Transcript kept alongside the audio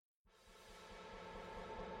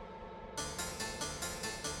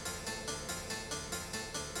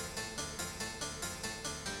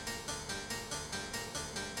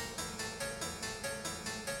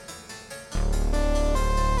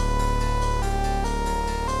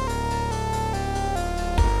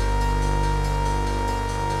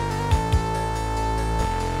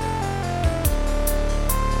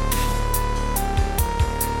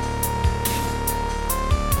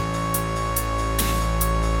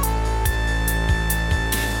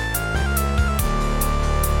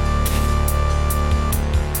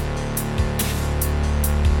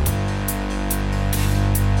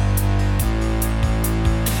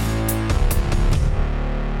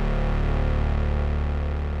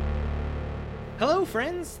Hello,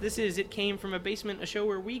 friends! This is It Came From a Basement, a show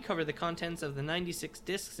where we cover the contents of the 96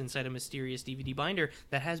 discs inside a mysterious DVD binder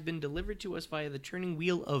that has been delivered to us via the turning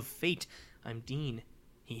wheel of fate. I'm Dean.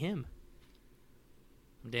 He, him.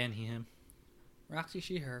 I'm Dan, he, him. Roxy,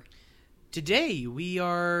 she, her. Today, we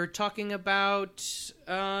are talking about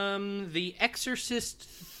The Exorcist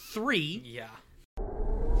 3. Yeah.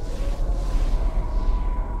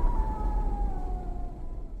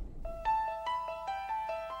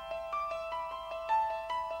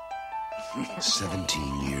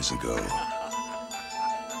 "17 years ago,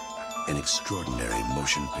 an extraordinary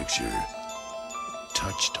motion picture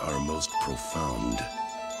touched our most profound,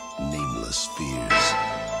 nameless fears.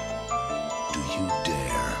 Do you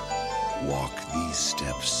dare walk these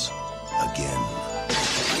steps again?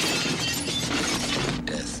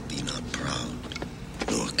 Death, be not proud,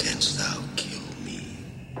 nor canst thou kill me.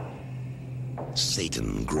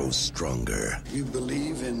 Satan grows stronger. You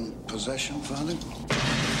believe in possession, Father?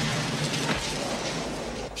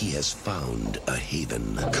 He has found a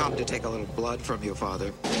haven. Come to take a little blood from you,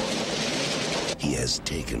 Father. He has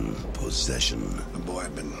taken possession. The boy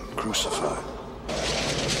had been crucified.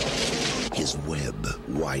 His web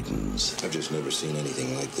widens. I've just never seen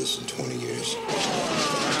anything like this in 20 years.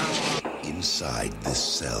 Inside this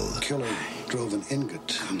cell, The killer drove an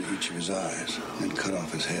ingot into each of his eyes and cut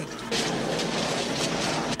off his head.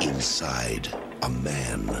 inside a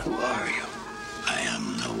man. Who are you? I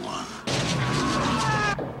am no one.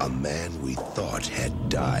 A man we thought had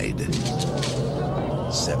died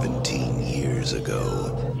 17 years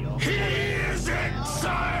ago. He is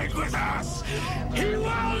inside with us! He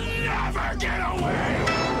will never get away!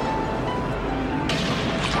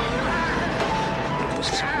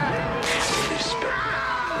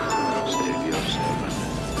 Save your servant.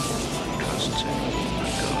 Trust in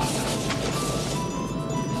God.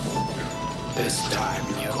 This time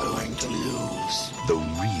you're going to lose. The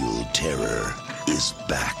real terror is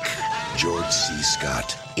back. George C.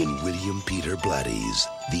 Scott in William Peter Blatty's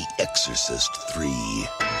The Exorcist 3.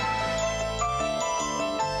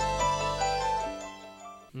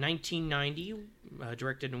 1990,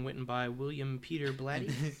 directed and written by William Peter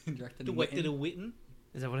Blatty. Directed Directed a Witten.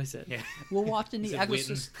 Is that what I said? Yeah. We're watching Is The it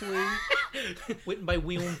Exorcist 3. Written by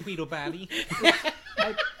William Peter Blatty.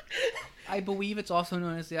 I believe it's also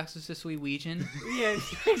known as The Exorcist Ouija. Yeah,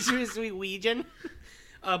 Exorcist Ouija.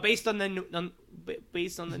 Based on the novel.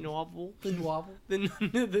 The novel.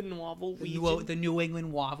 The novel Ouija. The New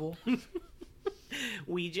England Wobble.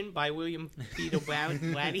 Ouija by William Peter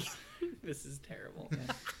Blatty. This is terrible.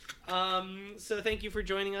 Yeah. So thank you for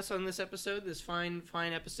joining us on this episode, this fine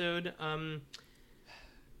episode.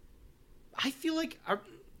 I feel like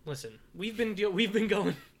listen, we've been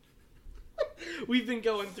going we've been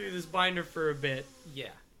going through this binder for a bit. Yeah.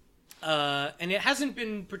 And it hasn't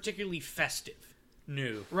been particularly festive.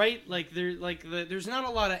 No. Right? Like there's not a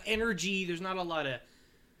lot of energy, there's not a lot of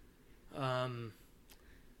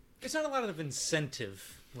There's not a lot of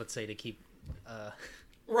incentive, let's say, to keep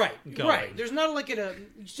Right, going. right. There's not like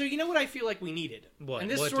so you know what I feel like we needed? What? And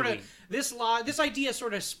this What sort do of this idea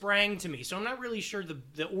sort of sprang to me, so I'm not really sure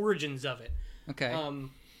the origins of it. Okay.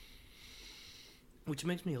 Which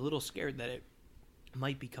makes me a little scared that it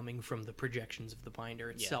might be coming from the projections of the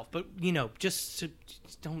binder itself. Yeah. But, you know, just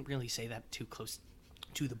don't really say that too close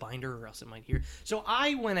to the binder or else it might hear. So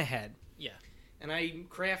I went ahead. Yeah. And I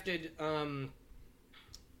crafted a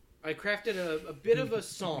bit of a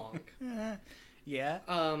song. Yeah.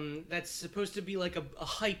 That's supposed to be like a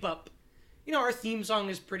hype up. You know, our theme song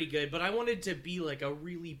is pretty good, but I wanted to be like a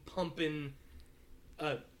really pumping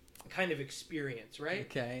kind of experience, right?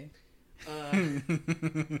 Okay.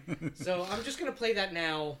 So I'm just gonna play that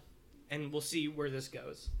now, and we'll see where this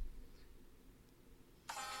goes.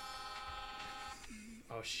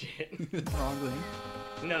 Oh shit! Wrong thing.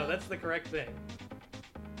 No, that's the correct thing.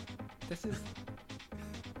 This is.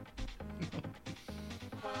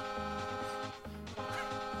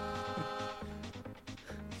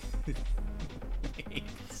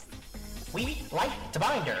 We like to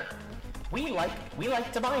binder. We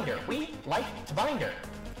like to binder. We like to binder.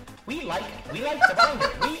 We like to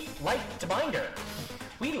binder. We like to binder.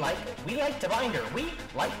 We like to binder. We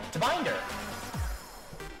like to binder.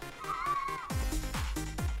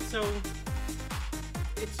 So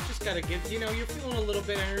it's just gotta give. You know, you're feeling a little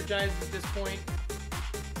bit energized at this point.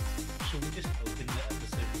 Should we just open the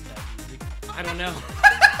episode with that music? I don't know.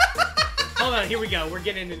 Hold on, here we go. We're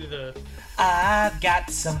getting into the. I've got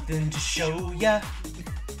something to show ya.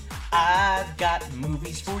 I've got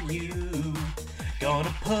movies for you.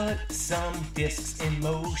 Gonna put some discs in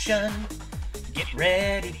motion. Get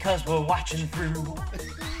ready, cause we're watching through.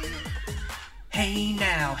 Hey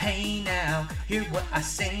now, hear what I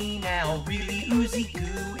say now. Really Uzi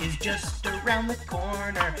Goo is just around the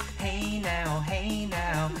corner. Hey now,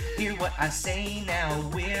 hear what I say now.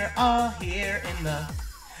 We're all here in the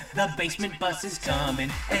basement bus is coming,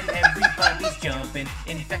 and everybody's jumping.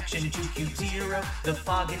 Infection 2Q0, the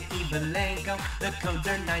Fog and Evelenko. The codes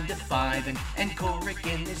are 9 to 5, and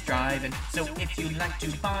Corrigan is driving. So if you like to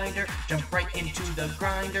bind her, jump right into the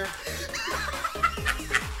grinder.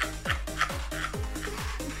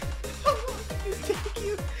 Thank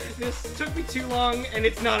you. This took me too long, and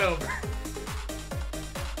it's not over.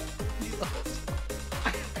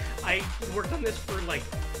 I worked on this for like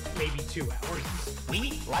maybe 2 hours.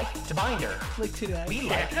 We like to bind her. Like today. We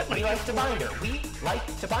like to bind her. We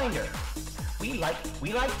like to bind her. We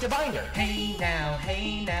like to bind her. Hey now,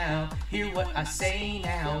 hear what I say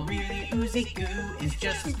now. Really Uzi Goo is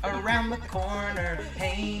just around the corner.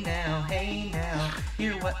 Hey now,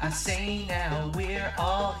 hear what I say now. We're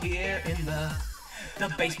all here in the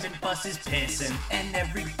basement bus is pissing, and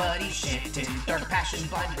everybody's shitting. Dark passion,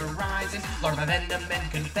 blind horizon, larva venom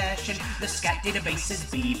and confession. The scat database is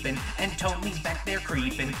beeping, and Tony's back there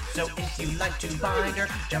creeping. So if you like to bind her,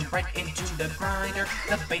 jump right into the grinder.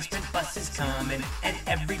 The basement bus is coming, and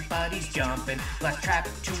everybody's jumping. Black trap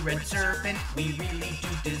to red serpent, we really do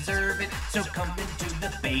deserve it. So come into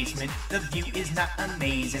the basement, the view is not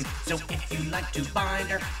amazing. So if you like to bind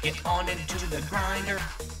her, get on into the grinder.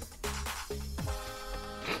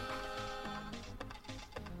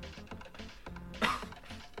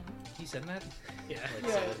 Said that? Yeah.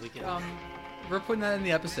 We can... We're putting that in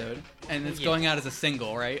the episode, and it's going out as a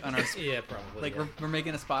single, right? On our yeah, probably. like yeah. we're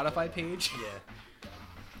making a Spotify page. Yeah.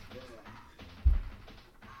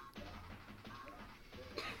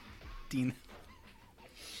 Dean,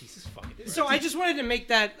 Jesus fucking. So I just wanted to make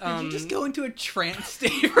that. did you just go into a trance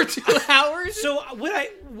state for 2 hours? So what I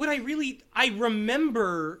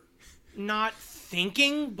remember not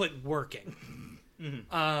thinking but working,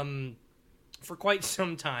 for quite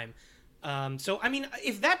some time. So I mean,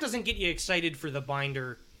 if that doesn't get you excited for the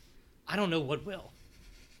binder, I don't know what will.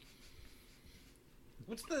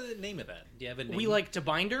 What's the name of that? Do you have a name? We like to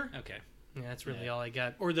binder. Okay. Yeah, that's really all I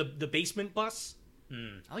got. Or the basement bus.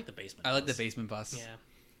 I like the basement. I like the basement bus. Yeah.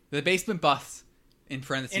 The basement bus. In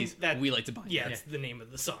parentheses, And that- we like to bind. Yeah, it's the name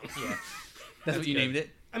of the song. Yeah. That's what you good. named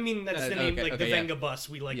it. I mean, that's the name. okay, Like okay, the yeah. Venga bus,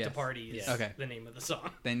 we like to Yes. party. Is Yeah. Okay. the name of the song.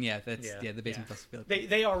 Then that's Yeah. the basement bus. We like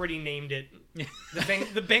They already named it.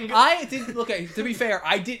 The Venga. I didn't. Okay, to be fair,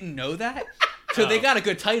 I didn't know that, so they got a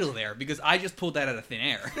good title there because I just pulled that out of thin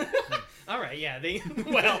air. All right, yeah, they.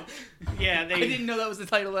 Well, yeah, they. I didn't know that was the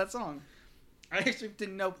title of that song. I actually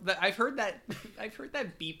didn't know that. I've heard that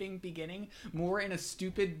beeping beginning more in a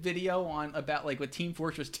stupid video about like with Team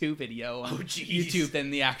Fortress 2 video on YouTube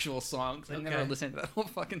than the actual song. 'Cause I've never listened to that whole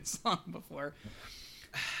fucking song before.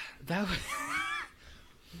 That was.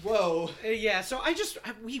 Whoa. Yeah, so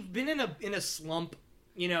we've been in a slump,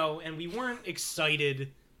 and we weren't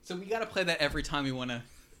excited. So we got to play that every time we want to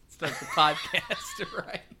start the podcast,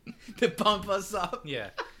 right? To bump us up.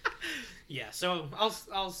 Yeah. Yeah, so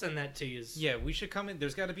I'll send that to you. Yeah, we should come in.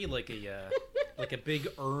 There's got to be like a big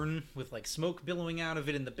urn with like smoke billowing out of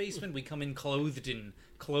it in the basement. We come in clothed in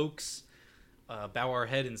cloaks, bow our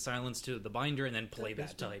head in silence to the binder, and then play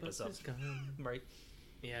that to hype us up. Right?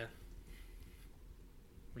 Yeah.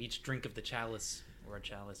 We each drink of the chalice or a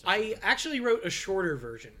chalice. Or I something. actually wrote a shorter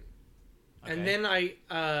version, and then I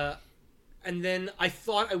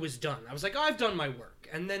thought I was done. I was like, oh, I've done my work,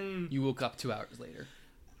 and then You woke up 2 hours later.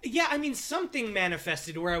 yeah, I mean, something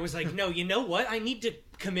manifested where I was like, no, you know what? I need to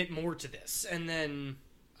commit more to this, and then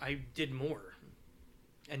I did more,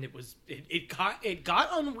 and it got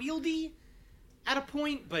unwieldy at a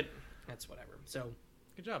point, but that's whatever. So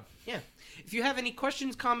Good job. yeah, if you have any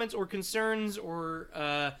questions, comments, or concerns, or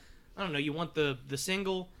I don't know, you want the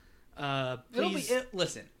single, please.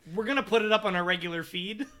 Listen, We're gonna put it up on our regular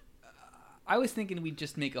feed. I was thinking we'd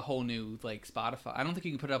just make a whole new like Spotify. I don't think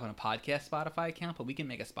you can put it up on a podcast Spotify account, but we can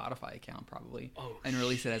make a Spotify account probably and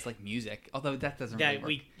release it as like music. Although that doesn't really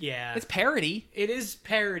work. It's parody. It is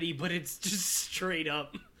parody, but it's just straight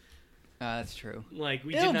up. That's true. Like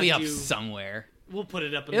It'll be up somewhere. We'll put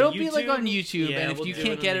it up on It'll the YouTube. be like on YouTube, Yeah, and if we'll you do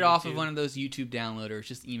can't on get it the off YouTube. of one of those YouTube downloaders,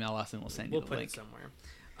 just email us and we'll send you We'll the put link. it somewhere.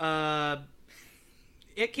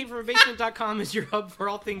 Itcamefromabasement.com is your hub for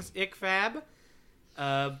all things IckFab.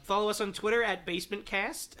 Follow us on Twitter at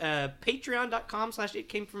BasementCast.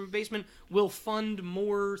 Patreon.com/ItCameFromABasement will fund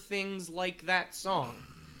more things like that song.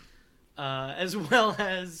 As well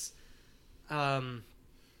as, all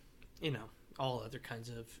other kinds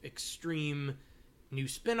of extreme new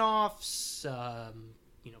spin-offs,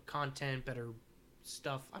 content, better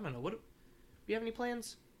stuff. I don't know. We you have any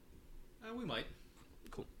plans? We might.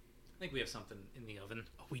 Cool. I think we have something in the oven.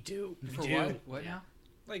 Oh, we do. For we do. what? What now?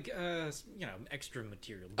 Like, extra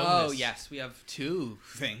material. Oh, Bonus. yes. We have 2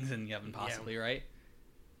 things in the oven, possibly, right?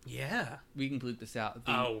 Yeah. We can bleep this out.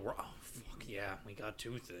 Fuck yeah. We got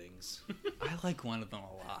 2 things. I like one of them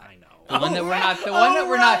a lot. I know. The one that right.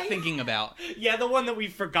 we're not thinking about. Yeah, the one that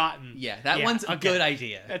we've forgotten. Yeah, that one's a good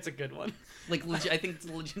idea. That's a good one. Like, I think it's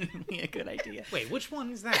legitimately a good idea. Wait, which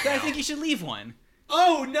one is that? I think you should leave one.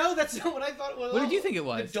 Oh, no, that's not what I thought it was. What did you think it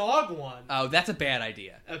was? The dog one. Oh, that's a bad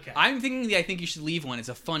idea. Okay. I'm thinking the I think you should leave one is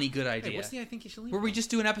a funny, good idea. Hey, what's the I think you should leave? Where we just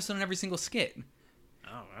do an episode on every single skit.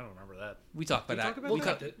 Oh, I don't remember that. We talk about that. We'll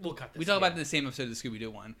cut this. We talk about it in the same episode of the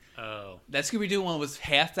Scooby-Doo one. Oh. That Scooby-Doo one was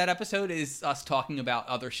half that episode is us talking about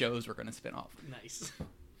other shows we're going to spin off. Nice.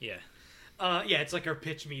 Yeah. Yeah, it's like our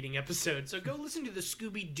pitch meeting episode. So go listen to the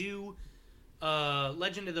Scooby-Doo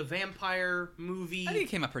Legend of the Vampire movie. I think it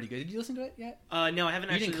came out pretty good. Did you listen to it yet? No, I haven't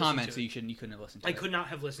You actually didn't comment, listened so to it. you couldn't have listened to I it. could not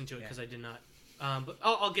have listened to it because I did not. But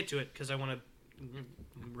I'll get to it because I want to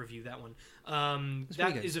review that one.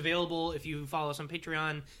 That is available if you follow us on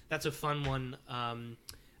Patreon. That's a fun one,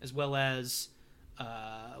 as well as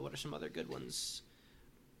what are some other good ones?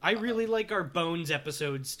 I really like our Bones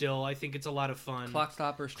episode still. I think it's a lot of fun.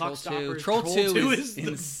 Clockstoppers, Troll Troll 2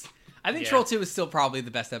 is I think Troll 2 is still probably the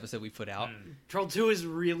best episode we put out. Troll 2 is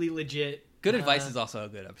really legit. Good Advice is also a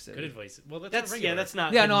good episode. Good Advice. Well, That's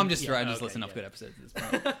not. Yeah, no, I'm just yeah, listening up good episodes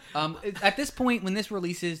at this point. At this point, when this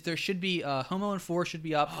releases, there should be Home Alone 4 should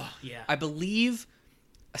be up. Oh, yeah. I believe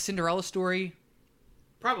a Cinderella Story.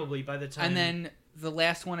 Probably by the time. And then the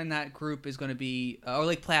last one in that group is going to be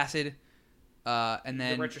Lake Placid. And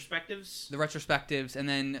then the retrospectives. And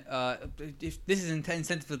then if this is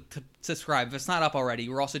incentive to subscribe, if it's not up already,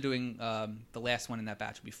 we're also doing the last one in that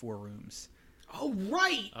batch will be 4 Rooms. Oh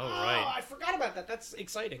right! Right. I forgot about that. That's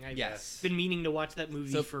exciting. I've Yes. been meaning to watch that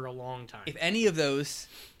movie for a long time. If any of those,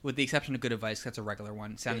 with the exception of Good Advice, that's a regular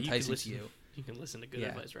one, sound you enticing to you. You can listen to Good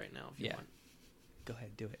Advice right now if you want. Go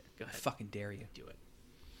ahead, do it. Go ahead. I fucking dare you. Do it.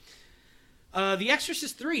 The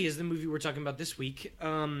Exorcist 3 is the movie we're talking about this week.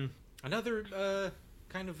 Another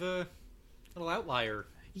kind of a little outlier.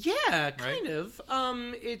 Yeah, kind of.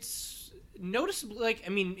 It's noticeably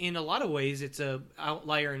in a lot of ways, it's a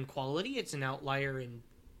outlier in quality. It's an outlier in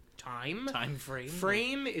time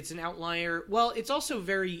frame. It's an outlier. Well, it's also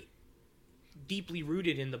very deeply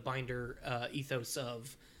rooted in the Binder ethos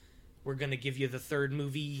of we're going to give you the third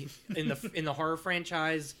movie in the horror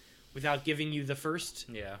franchise without giving you the first.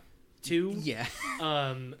 Yeah. 2. Yeah.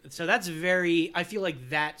 So that's very. I feel like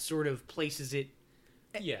that sort of places it.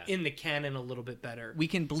 Yeah. In the canon a little bit better. We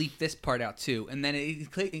can bleep this part out too, and then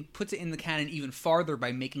it puts it in the canon even farther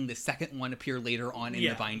by making the second one appear later on in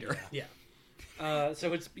the binder. Yeah.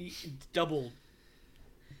 So it's double.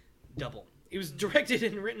 It was directed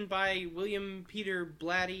and written by William Peter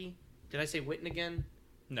Blatty. Did I say Witten again?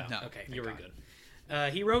 No. Okay. You were good.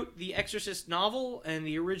 He wrote the Exorcist novel and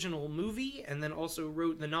the original movie, and then also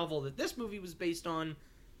wrote the novel that this movie was based on,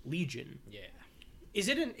 Legion. Yeah. Is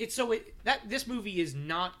it this movie is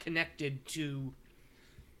not connected to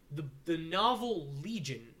the novel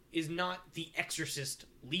Legion is not the Exorcist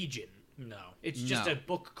Legion. No. It's just a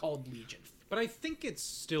book called Legion. But I think it's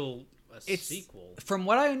still a sequel. From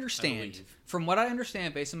what I understand,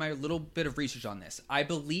 based on my little bit of research on this, I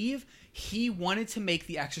believe he wanted to make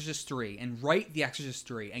The Exorcist 3 and write The Exorcist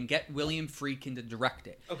 3 and get William Friedkin to direct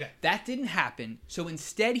it. Okay. That didn't happen, so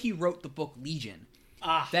instead he wrote the book Legion.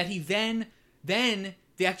 That he then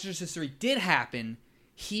The Exorcist 3 did happen.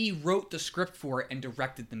 He wrote the script for it and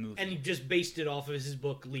directed the movie. And he just based it off of his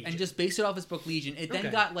book Legion. It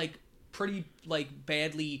then got pretty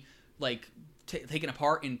badly taken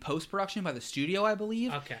apart in post-production by the studio, I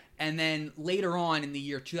believe. Okay. And then later on in the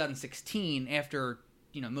year 2016, after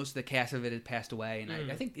most of the cast of it had passed away, and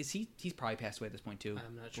I think he's probably passed away at this point too.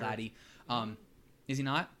 I'm not sure. Laddie. Is he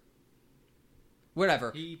not?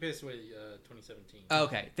 Whatever. He passed away 2017.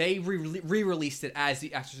 Okay. They re-released it as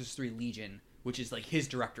The Exorcist 3 Legion, which is his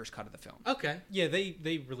director's cut of the film. Okay. Yeah,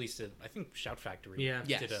 they released it. I think Shout Factory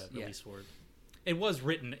did a release for it. It was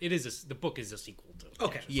written. The book is a sequel to.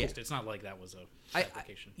 Okay. Yeah. It's not like that was a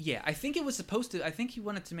application. I think it was supposed to. I think he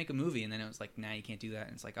wanted to make a movie, and then it was like, nah, you can't do that.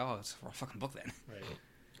 And it's like, oh, it's for a fucking book then. Right.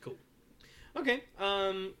 Cool. Okay.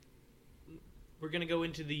 We're gonna go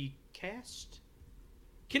into the cast.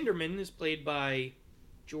 Kinderman is played by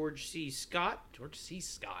George C. Scott.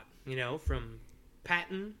 From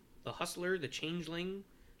Patton, The Hustler, The Changeling,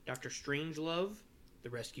 Dr. Strangelove, The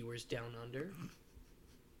Rescuers Down Under.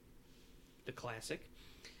 The classic.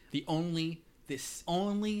 The only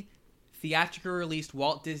theatrically released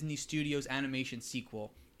Walt Disney Studios animation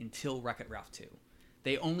sequel until Wreck-It Ralph 2.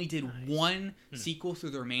 They only did one sequel through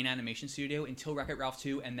their main animation studio until Wreck-It Ralph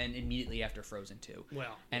 2, and then immediately after Frozen 2.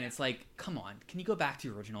 Well, and it's like, come on, can you go back to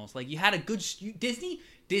the originals? Like, you had a good Disney,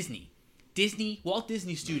 Walt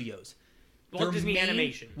Disney Studios, Walt Disney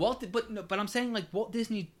Animation. But I'm saying like Walt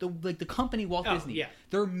Disney, the company Walt Disney. Yeah.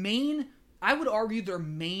 Their main, I would argue, their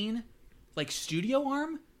main like studio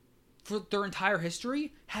arm for their entire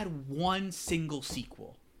history had one single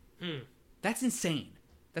sequel. That's insane.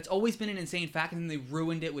 That's always been an insane fact, and then they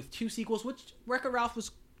ruined it with 2 sequels, which Wreck-It Ralph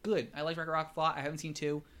was good. I like Wreck-It Ralph a lot. I haven't seen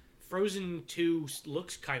 2. Frozen 2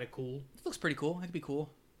 looks kind of cool. It looks pretty cool. It could be cool.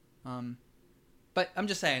 But I'm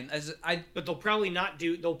just saying, But they'll probably not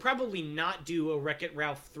do a Wreck-It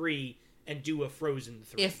Ralph 3 and do a Frozen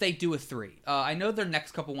 3. If they do a 3. I know their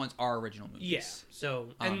next couple ones are original movies. Yeah. So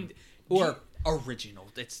original.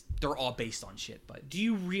 They're all based on shit, but do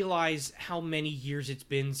you realize how many years it's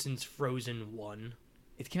been since Frozen 1?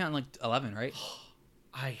 It came out in like 11, right?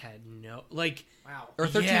 I had no wow. Or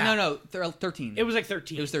 13. Yeah. No, 13. It was like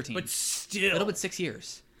 13. It was 13. But still, it'll be 6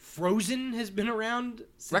 years. Frozen has been around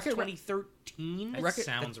since Wreck-It 2013. That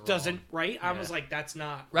sounds wrong. Doesn't right? I Yeah. was like, that's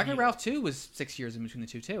not. Wreck-It real. Ralph 2 was 6 years in between the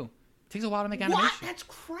two too. It takes a while to make animation. What? That's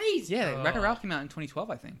crazy. Yeah, Wreck-It Ralph came out in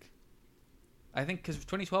 2012, I think. Because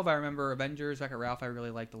 2012, I remember Avengers, Wreck-It Ralph, I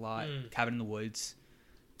really liked a lot. Cabin in the Woods.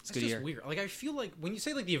 It's a That's good just year. weird. Like, I feel like when you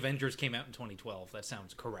say like the Avengers came out in 2012, that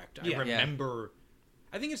sounds correct. Yeah. I remember.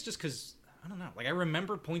 I think it's just because I don't know. Like, I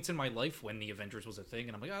remember points in my life when the Avengers was a thing,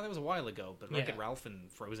 and I'm like, oh, that was a while ago. But Wreck-It Ralph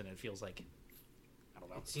and Frozen, it feels like I don't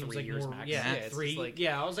know, It seems 3 like years more, max. Yeah, it's 3. just like,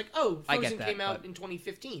 yeah, I was like, oh, I Frozen get that, came out but- in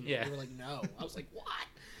 2015. Yeah. You were like, no. I was like, what?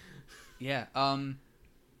 Yeah.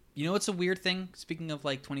 You know what's a weird thing? Speaking of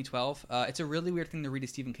like 2012, it's a really weird thing to read a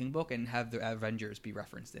Stephen King book and have the Avengers be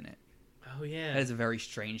referenced in it. Oh yeah. That is a very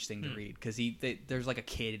strange thing to read because there's like a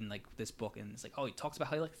kid in like this book and it's like, oh, he talks about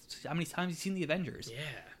how many times he's seen the Avengers. Yeah.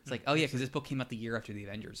 It's like, oh yeah, because this book came out the year after the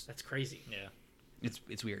Avengers. That's crazy. yeah.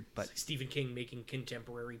 It's weird, but It's like Stephen King making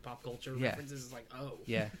contemporary pop culture Yeah. references is like, oh.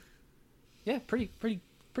 yeah, pretty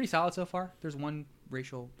solid so far. There's one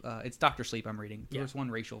racial. It's Dr. Sleep I'm reading. Yeah. There's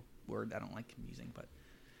one racial word I don't like him using, but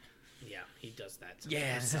Yeah, he does that.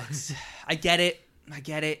 yeah, it sucks. I get it.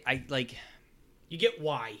 I like. You get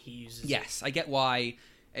why he uses Yes, I get why.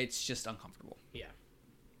 It's just uncomfortable. it.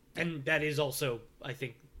 Yeah. And that is also, I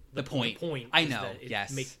think, The point. point I is know, that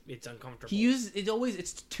yes. it's uncomfortable. He uses it always.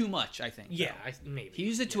 It's too much. I think. Yeah, though. maybe. He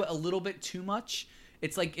uses it to a little bit too much.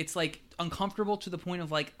 It's like uncomfortable to the point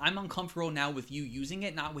of like I'm uncomfortable now with you using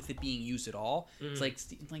it, not with it being used at all. It's like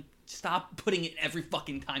stop putting it every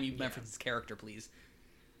fucking time you reference this character, please.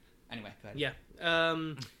 Anyway, go ahead.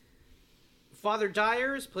 Yeah. Father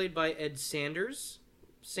Dyer is played by Ed Sanders.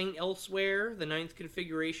 Saint Elsewhere, The Ninth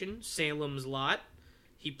Configuration, Salem's Lot.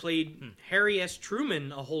 He played Harry S.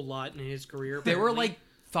 Truman a whole lot in his career. There were apparently. like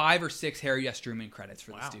 5 or 6 Harry S. Truman credits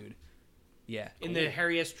for this dude. Yeah. in the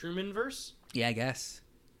Harry S. Truman verse, Yeah, I guess.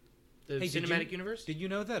 the Hey, did cinematic you- universe. Did you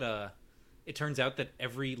know that it turns out that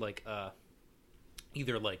every like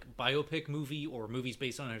either like biopic movie or movies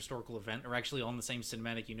based on a historical event are actually all in the same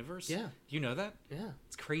cinematic universe? Yeah. Do you know that? Yeah.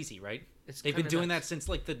 It's crazy, right? It's They've been kinda doing nuts. that since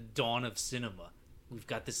like the dawn of cinema. We've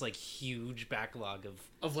got this like huge backlog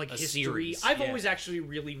Of like a history. series, I've yeah. always actually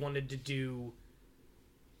really wanted to do,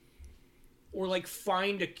 or like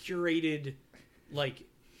find a curated, like,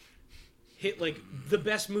 hit like the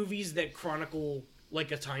best movies that chronicle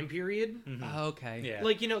like a time period. Okay. Yeah.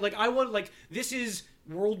 Like, you know, like I want, like, this is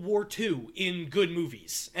World War II in good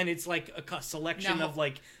movies, and it's like a selection Now- of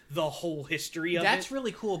like the whole history of That's it.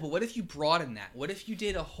 really cool, but what if you broaden that? What if you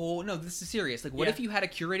did a whole... No, this is serious. Like, what Yeah. if you had a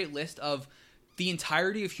curated list of the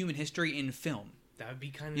entirety of human history in film? That would be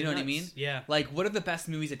kind of, You know what I mean? Yeah. Like, what are the best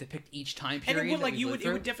movies that depict each time And period? it would that like we you lived would it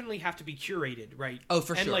through? would definitely have to be curated, right? Oh,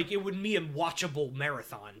 for and sure. like it would be a watchable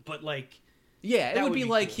marathon, but like Yeah, it that would would be be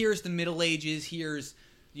like, cool. here's the Middle Ages, here's,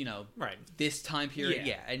 you know, Right. this time period.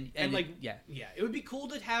 Yeah, and like yeah. it would be cool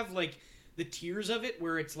to have like the tiers of it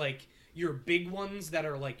where it's like your big ones that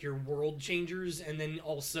are like your world changers, and then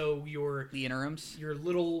also your The interims. your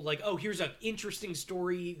little like, oh, here's an interesting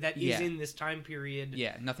story that is Yeah. in this time period.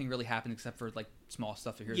 Yeah, nothing really happened except for, like, small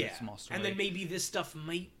stuff. Here's a small story. and then maybe this stuff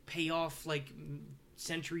might pay off like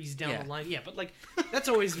centuries down Yeah. the line. Yeah, but like that's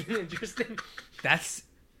always been interesting,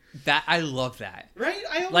 I love that. right?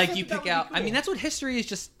 I always Like, thought you that pick would be out. I cool. mean, that's what history is.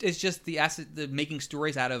 Just the asset, the making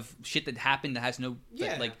stories out of shit that happened that has no.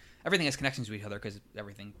 Yeah. Like, everything has connections to each other because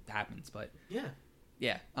everything happens. But yeah,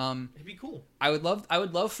 yeah, it'd be cool. I would love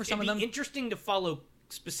for some It'd of be them. interesting to follow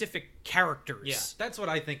specific characters. Yeah, that's what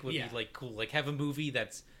I think would Yeah. be like cool. Like have a movie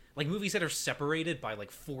that's like movies that are separated by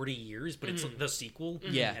like 40 years, but it's the sequel.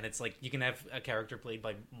 Yeah. And it's like you can have a character played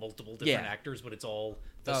by multiple different actors, but it's all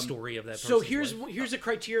the story of that person. So here's a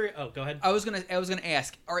criteria. Oh, go ahead. I was gonna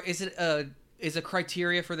ask, is a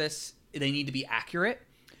criteria for this they need to be accurate?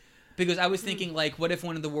 Because I was thinking, like, what if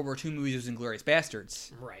one of the World War II movies was Inglourious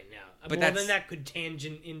Bastards? Right now, But then that could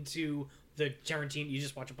tangent into the Tarantino. You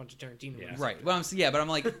just watch a bunch of Tarantino movies, Right. Well, but I'm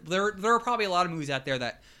like, there are probably a lot of movies out there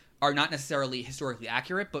that are not necessarily historically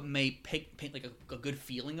accurate, but may paint like a good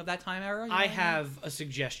feeling of that time era. I have a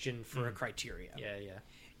suggestion for a criteria. Yeah.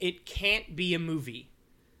 It can't be a movie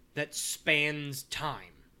that spans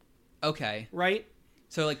time. Okay. Right?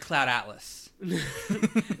 So like Cloud Atlas.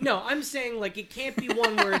 No, I'm saying like it can't be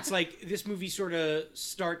one where it's like this movie sort of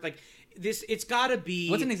start like this. It's got to be.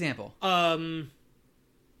 What's an example? The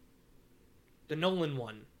Nolan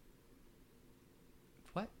one.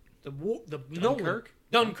 What? The Dunkirk?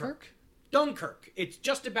 Dunkirk. It's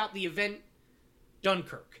just about the event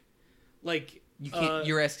Dunkirk. Like You can't.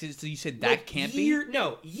 You're asking. So you said that like can't be?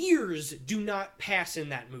 No, years do not pass in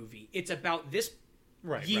that movie. It's about this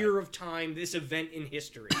year of time, this event in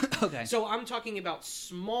history. Okay. So I'm talking about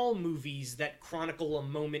small movies that chronicle a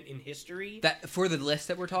moment in history. That for the list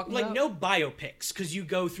that we're talking like about? no biopics, because you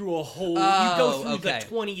go through a whole you go through okay.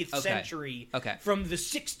 the 20th century from the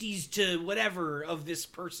 60s to whatever of this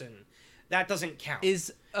person. That doesn't count.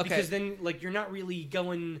 Because then like you're not really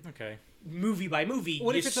going movie by movie.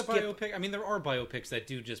 What if it's a biopic? I mean, there are biopics that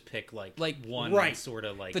do just pick like one sort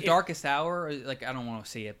of like The Darkest Hour. Or, like I don't want to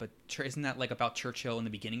see it, but isn't that like about Churchill in the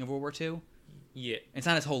beginning of World War II? Yeah, it's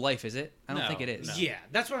not his whole life, is it? I don't think it is. No. Yeah,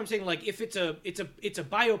 that's what I'm saying. Like, if it's a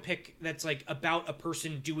biopic that's like about a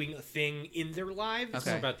person doing a thing in their lives. It's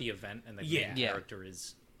more about the event, and the main character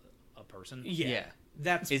is a person. Yeah.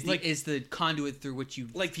 That's is the conduit through which you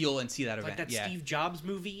like feel and see that event. Like that Steve Jobs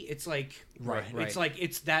movie. It's like right. It's like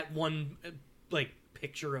it's that one like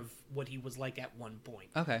picture of what he was like at one point.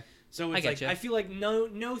 Okay. So it's like I feel like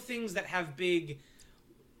no things that have big.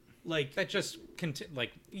 Like that just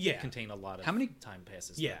contain a lot of time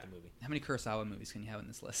passes throughout the movie. How many Kurosawa movies can you have in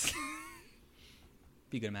this list?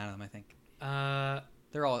 Be a good amount of them, I think.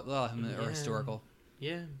 They're all are historical.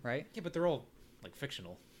 Yeah. Right? Yeah, but they're all like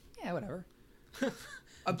fictional. Yeah, whatever.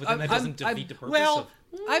 But then that doesn't defeat the purpose of...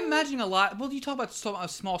 I'm imagining a lot... Well, you talk about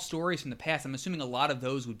small stories from the past. I'm assuming a lot of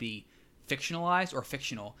those would be fictionalized or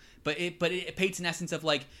fictional. But it paints an essence of,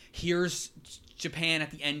 like, here's Japan at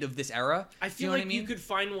the end of this era. I feel you could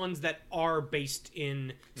find ones that are based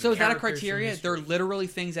in... So is that a criteria? They're literally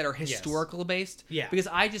things that are historical based? Yeah. Because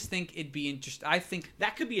I just think it'd be interesting. I think...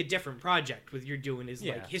 That could be a different project with you're doing is,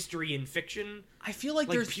 like, history and fiction. I feel like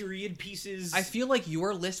there's... period pieces. I feel like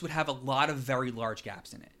your list would have a lot of very large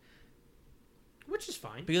gaps in it. Which is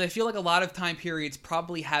fine. Because I feel like a lot of time periods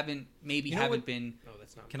probably haven't been... Oh,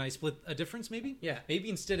 that's not... Can I split a difference, maybe? Yeah. Maybe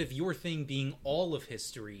instead of your thing being all of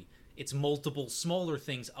history... It's multiple smaller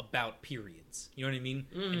things about periods. You know what I mean?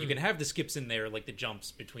 And you can have the skips in there, like the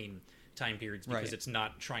jumps between time periods, because it's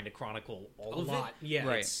not trying to chronicle all of it. Yeah,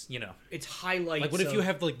 right. It's, it's highlights. Like, what if you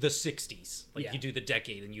have like the 60s? Like you do the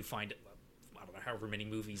decade, and you find I don't know however many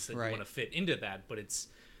movies that you want to fit into that, but it's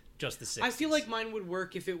just the 60s. I feel like mine would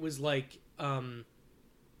work if it was like the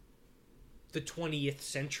 20th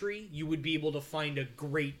century. You would be able to find a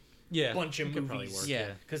great. Bunch of movies,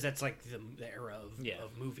 because that's like the era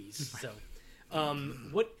of movies. So,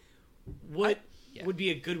 what would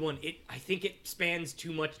be a good one? I think it spans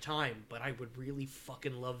too much time, but I would really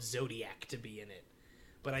fucking love Zodiac to be in it.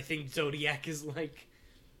 But I think Zodiac is like,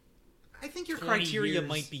 I think your criteria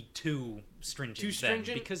might be too stringent. Too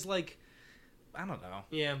stringent, because like, I don't know.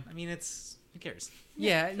 Yeah, I mean, it's who cares?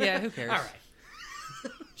 Yeah, who cares? All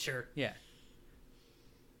right, sure. Yeah.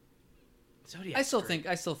 Zodiac's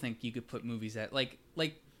I still think you could put movies that like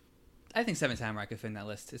I think Seven Samurai could fit in that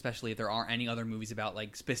list, especially if there aren't any other movies about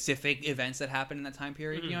like specific events that happened in that time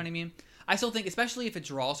period. You know what I mean? I still think, especially if it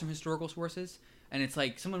draws from historical sources, and it's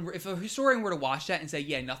like if a historian were to watch that and say,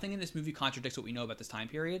 yeah, nothing in this movie contradicts what we know about this time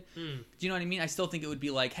period. Do you know what I mean? I still think it would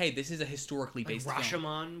be like, hey, this is a historically based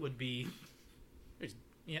Rashomon film. would be.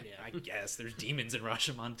 Yeah, I guess there's demons in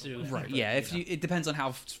Rashomon too. Right? Yeah, it depends on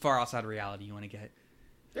how far outside reality you want to get.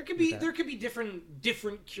 There could be different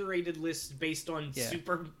curated lists based on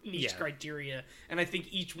super niche criteria, and I think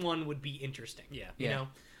each one would be interesting. Yeah. You know?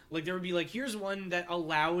 Like there would be like, here's one that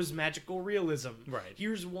allows magical realism. Right.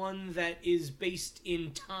 Here's one that is based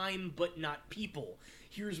in time but not people.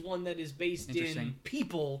 Here's one that is based in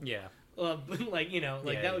people. Yeah. Like,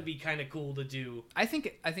 that would be kind of cool to do. I think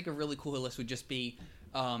a really cool list would just be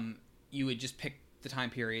you would just pick the time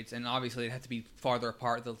periods, and obviously it'd have to be farther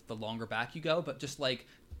apart the longer back you go, but just like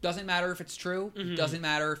Doesn't matter if it's true. Doesn't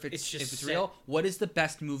matter if It's just if it's set. real. What is the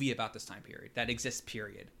best movie about this time period that exists?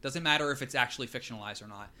 Period. Doesn't matter if it's actually fictionalized or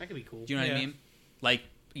not. That could be cool. Do you know what I Yeah. mean? Like,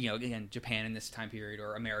 you know, again, Japan in this time period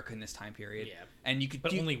or America in this time period. Yeah. And you could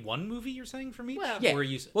But only one movie you're saying from each? yeah. Or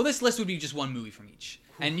you... Well, this list would be just one movie from each,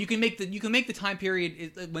 and you can make the time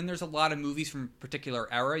period when there's a lot of movies from a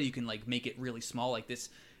particular era. You can like make it really small, like this.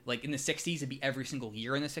 Like in the 60s, it'd be every single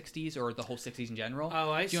year in the 60s or the whole 60s in general. Oh,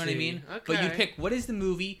 I Do you know what I see. mean? Okay. But you pick what is the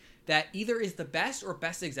movie that either is the best or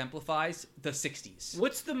best exemplifies the 60s.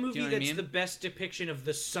 What's the movie know what I that's mean? the best depiction of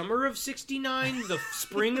the summer of 69, the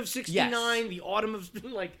spring of 69, the autumn of,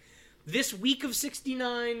 like, this week of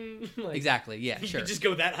 69? Like, Exactly. Yeah. You Sure. could just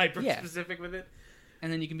go that hyper Yeah. specific with it.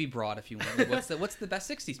 And then you can be broad if you want. Like, what's the best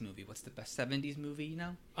 60s movie? What's the best 70s movie? You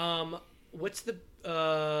know. What's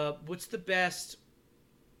the best?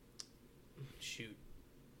 Shoot.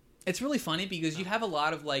 It's really funny because you'd have a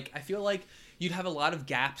lot of like I feel like you'd have a lot of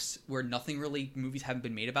gaps where nothing really movies haven't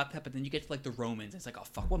been made about that, but then you get to like the Romans, it's like, oh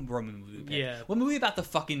fuck, what Roman movie do we pick? Yeah. What movie about the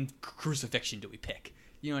fucking crucifixion do we pick?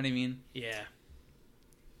 You know what I mean? Yeah.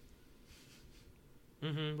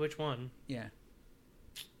 Which one? Yeah.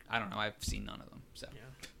 I don't know. I've seen none of them. So Yeah.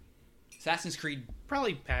 Assassin's Creed.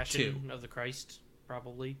 Probably Passion of the Christ.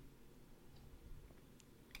 Probably.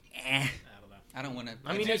 Eh. I don't know. I don't want to.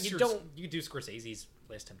 I mean, you don't. You do Scorsese's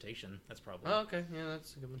Last Temptation. That's probably... Oh, okay. Yeah,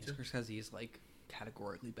 that's a good one too. Scorsese is like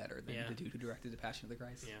categorically better than Yeah. the dude who directed The Passion of the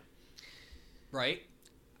Christ. Yeah. Right?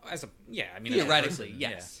 As a... Yeah, I mean... Theoretically, as a person,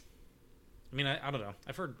 yes. Yeah. I mean, I don't know.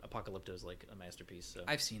 I've heard Apocalypto is like a masterpiece, so...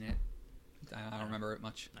 I've seen it. I don't remember it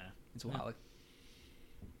much. Nah. It's a while ago.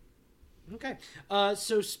 Okay.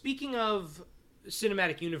 So speaking of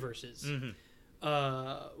cinematic universes,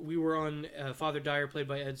 we were on Father Dyer, played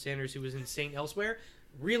by Ed Sanders, who was in Saint Elsewhere.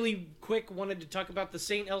 Really quick, wanted to talk about the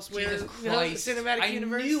Saint Elsewhere Jesus Christ. cinematic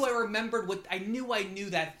universe. I knew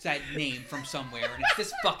that name from somewhere, and it's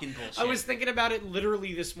this fucking bullshit. I was thinking about it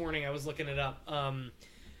literally this morning. I was looking it up.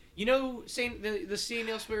 You know, the Saint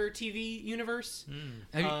Elsewhere TV universe.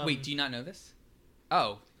 Wait, do you not know this?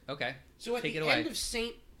 Oh, okay. So at Take the it away. end of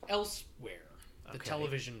Saint Elsewhere, the Okay.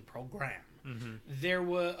 television program, there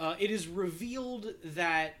was it is revealed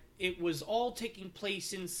that it was all taking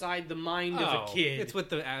place inside the mind of a kid. It's with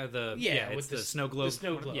the Yeah, it's with the the snow globe. the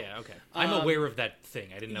snow globe. Yeah, okay. I'm aware of that thing.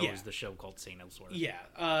 I didn't know yeah. it was the show called Saint Elsewhere.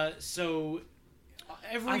 Yeah. So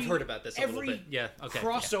I've heard about this a little bit. Yeah, okay.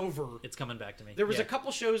 crossover. It's coming back to me. There was Yeah. a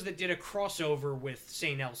couple shows that did a crossover with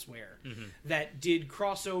Saint Elsewhere that did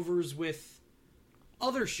crossovers with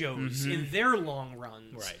other shows in their long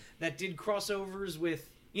runs. Right. That did crossovers with,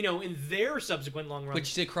 in their subsequent long runs.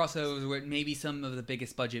 Which did crossovers with maybe some of the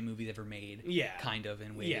biggest budget movies ever made. Yeah. Kind of,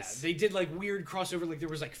 in ways. Yeah, they did like weird crossover. Like there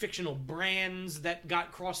was like fictional brands that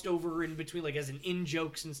got crossed over in between, like as in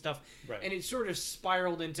jokes and stuff. Right. And it sort of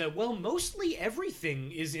spiraled into, well, mostly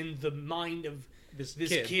everything is in the mind of this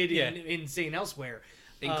kid Yeah. in Saint Elsewhere.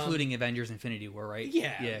 Including Avengers Infinity War, right?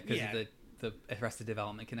 Yeah, Yeah, because yeah. of the Arrested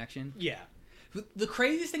Development connection. Yeah. The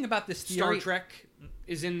craziest thing about this Star theory... Trek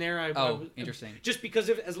is in there. Interesting. Just because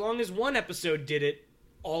as long as one episode did it,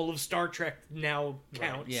 all of Star Trek now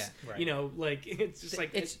counts. yeah, right. Like it's just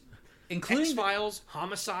like It's... Including X-Files,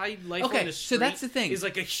 Homicide, Life Okay, on the so Street that's the thing. is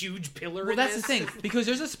like a huge pillar. Well, in that's this. the thing, because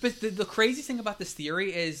there's the craziest thing about this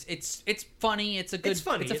theory is it's funny. It's a good. It's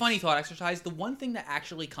funny. It's a funny thought exercise. The one thing that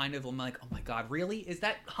actually kind of I'm like, oh my god, really? Is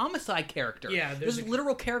that Homicide character? Yeah, there's a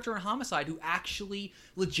literal character in Homicide who actually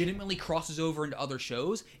legitimately crosses over into other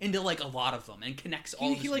shows, into like a lot of them, and connects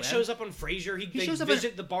all. He like shows up on Frasier. He shows up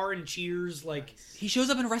visit the bar in Cheers. Like he shows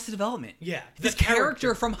up in Arrested Development. Yeah, this the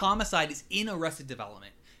character from Homicide is in Arrested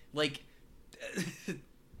Development. Like.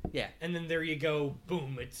 Yeah, and then there you go,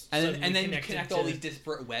 boom! It's and then you connected connect all these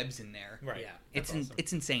disparate webs in there. Right. Yeah, It's awesome.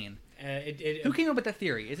 it's insane. Who Who came up with that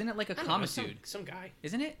theory? Isn't it like a I don't comic know, dude? some guy.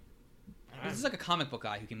 Isn't it? This is like a comic book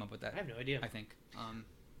guy who came up with that. I have no idea. I think.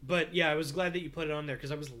 But yeah, I was glad that you put it on there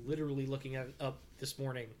because I was literally looking at it up this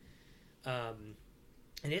morning, and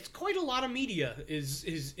it's quite a lot of media is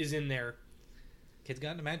in there. Kid's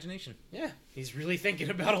got an imagination. Yeah, he's really thinking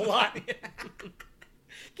about a lot.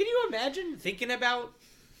 Can you imagine thinking about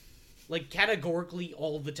like categorically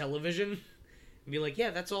all the television and be like,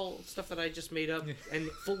 yeah, that's all stuff that I just made up and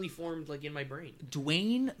fully formed like in my brain.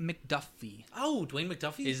 Dwayne McDuffie Oh, Dwayne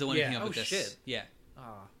McDuffie is the one Yeah. who came up Oh, with this. shit. Yeah.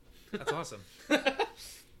 Ah, that's awesome.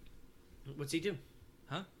 What's he do?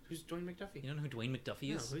 Huh? Who's Dwayne McDuffie? You don't know who Dwayne McDuffie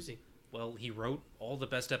No, is? who's he? Well, he wrote all the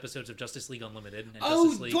best episodes of Justice League Unlimited. And Oh,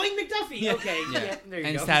 Justice League. Dwayne McDuffie. Okay, yeah, there you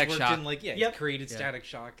And go. Static Worked Shock. in, like, Yep. he created Yeah. Static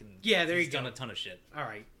Shock, and Yeah, there he's you done go. a ton of shit. All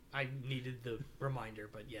right. I needed the reminder,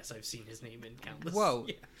 but yes, I've seen his name in countless. Whoa.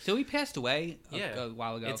 Yeah. So he passed away Yeah. a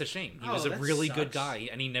while ago. It's a shame. He Oh, was a that really good sucks. guy,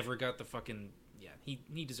 and he never got the fucking... Yeah,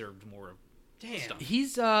 he deserved more Damn. stuff.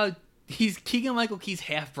 He's Keegan-Michael Key's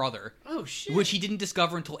half-brother, Oh shit. which he didn't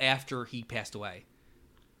discover until after he passed away.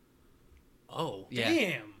 Oh, Yeah.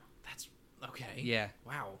 Damn. that's... Okay. Yeah.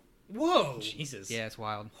 Wow. Whoa. Jesus. Yeah, it's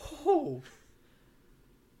wild. Oh.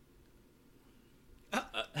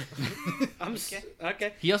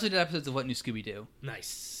 Okay. He also did episodes of What New Scooby-Doo, Nice.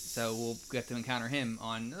 so we'll get to encounter him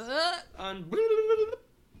on... On.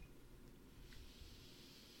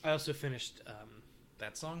 I also finished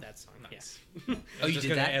That song? that song. Nice. Yeah. Oh, you just did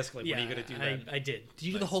gonna that? ask, like, Yeah, when are you gonna do that? I did. Did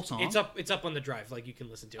you do the whole song? It's up on the drive. Like you can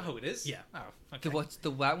listen to it. Oh, it is? Yeah. Oh, okay. What's the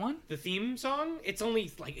what one? The theme song. It's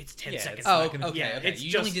only like it's 10 Yeah, seconds. it's Oh, not okay. gonna- Okay. yeah, it's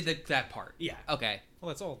You just- only did that part. Yeah. Okay. Well,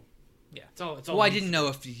 that's all. Yeah. It's all. It's all. Well, I didn't know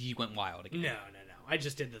if he went wild again. No. I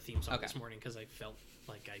just did the theme song Okay. this morning because I felt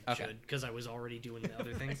like I Okay. should because I was already doing the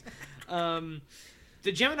other things.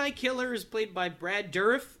 The Gemini Killer is played by Brad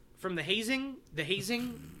Dourif from The Hazing,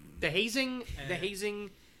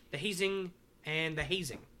 and The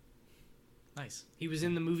Hazing. Nice. He was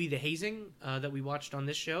in the movie The Hazing that we watched on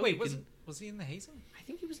this show. Wait, You was he in The Hazing? I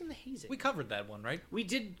think he was in The Hazing. We covered that one, right? We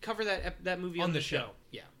did cover that movie on the show.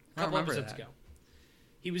 Yeah, a I couple remember episodes that. ago.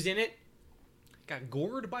 He was in it. Got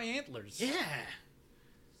gored by antlers. Yeah.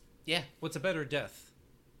 Yeah. What's a better death?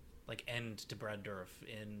 Like, end to Brad Dourif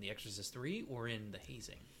in The Exorcist 3 or in The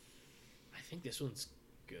Hazing? I think this one's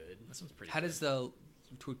good. This one's pretty How good. does the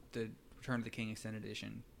Return of the King Extended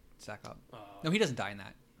Edition stack up? Uh, No, he doesn't die in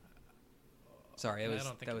that. Sorry, I that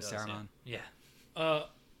don't think was he does, Saruman. Yeah.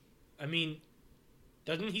 I mean,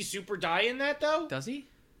 doesn't he super die in that though? Does he?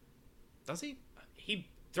 Does he? He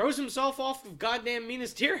throws himself off of goddamn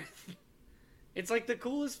Minas Tirith. It's like the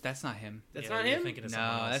coolest. That's not him. That's Yeah, not you're him. Thinking of No,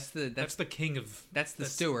 someone else. that's the king of... That's the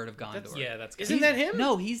steward of Gondor. Yeah, that's... Isn't that him?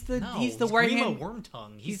 No, he's the No, he's the Grima right hand.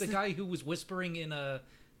 Wormtongue. he's He's the the- guy who was whispering in the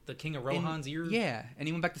King of in- Rohan's ear. Yeah, and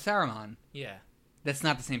he went back to Saruman. Yeah. That's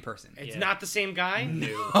not the same person. It's Yeah. not the same guy. No.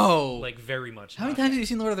 Oh, Like, very much how many not. times have you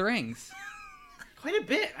seen Lord of the Rings? Quite a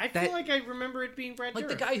bit. I feel That- like I remember it being Brad Like,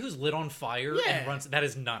 the Dourif. guy who's lit on fire Yeah. and runs... That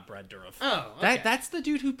is not Brad Dourif. Oh, okay. That's the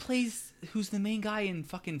dude who's the main guy in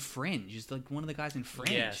fucking Fringe. He's like one of the guys in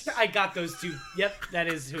Fringe. Yes. I got those two. Yep, that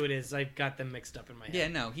is who it is. I got them mixed up in my head. Yeah,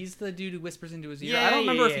 no, he's the dude who whispers into his ear. Yeah, I don't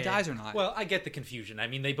remember yeah, if he yeah. dies or not. Well, I get the confusion. I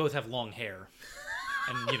mean, they both have long hair.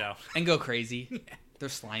 And, you know... And go crazy. They're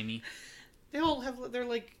slimy. They all have. They're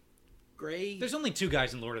like gray. There's only two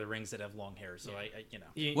guys in Lord of the Rings that have long hair, so I you know...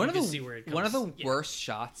 You One of can the see where it one of the comes- yeah. worst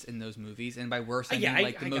shots in those movies, and by worst I Yeah, mean I-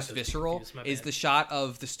 like the I got most those two visceral, confused, my is bad. the shot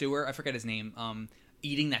of the steward. I forget his name.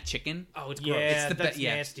 Eating that chicken. Oh, it's gross. Yeah, It's the that's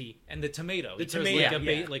yeah. nasty. And the tomato. The He throws tomato, like a yeah.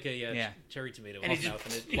 bait, like a Yeah. cherry tomato And in it his just-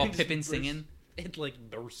 mouth, and While Just Pippin's burst. singing. it like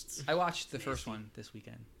bursts. I watched the first one this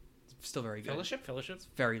weekend. It's still very good. Fellowship?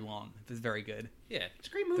 Very long. It's very good. Yeah. It's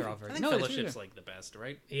a great movie. They're all very. I think No, it's really Fellowship's good. like the best,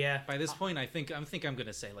 right? Yeah. By this point, I think I'm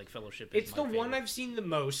gonna say like Fellowship is It's my the one favorite. I've seen the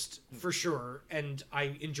most for sure, and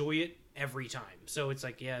I enjoy it every time. So it's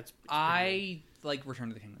like, yeah, it's pretty good. I like Return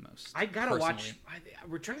of the King the most. I gotta watch. personally.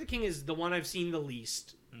 Return of the King is the one I've seen the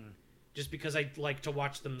least, just because I like to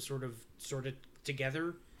watch them sort of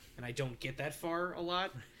together, and I don't get that far a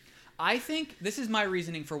lot. I think this is my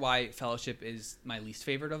reasoning for why Fellowship is my least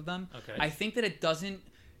favorite of them. Okay. I think that it doesn't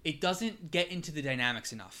get into the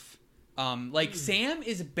dynamics enough. Sam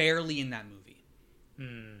is barely in that movie.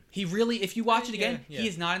 He really, if you watch it again, yeah. he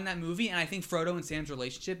is not in that movie, and I think Frodo and Sam's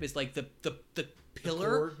relationship is like the pillar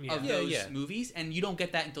core, yeah. of Yeah, those yeah. movies, and you don't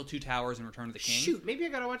get that until Two Towers and Return of the King. Shoot, maybe I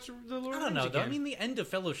gotta watch the Lord I of don't the know Rings though. I again. mean, the end of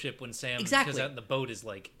Fellowship when Sam Exactly. goes out in the boat is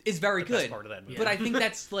like It's very the good. best part of that movie. But I think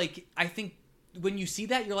that's like I think when you see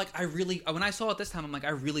that, you're like, when I saw it this time, I'm like,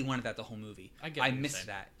 I really wanted that the whole movie. I get what I you're missed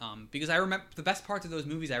saying. that because I remember the best parts of those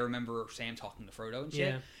movies. I remember Sam talking to Frodo and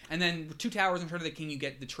shit. Yeah. And then with Two Towers and Return of the King, you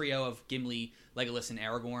get the trio of Gimli, Legolas, and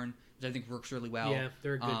Aragorn, which I think works really well. Yeah,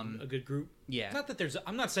 they're a good group. Yeah. Not that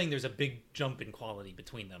I'm not saying there's a big jump in quality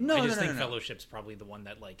between them. No, I no, just no, think no, no. Fellowship's probably the one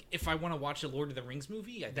that like if I want to watch a Lord of the Rings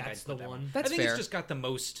movie, I think That's I'd put the that one. That's I think fair. it's just got the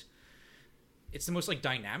most. It's the most like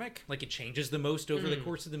dynamic, like it changes the most over the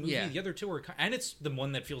course of the movie. Yeah. The other two are, and it's the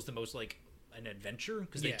one that feels the most like an adventure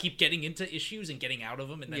because they Yeah. keep getting into issues and getting out of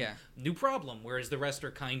them, and then Yeah. new problem. Whereas the rest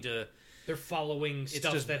are kind of They're following it's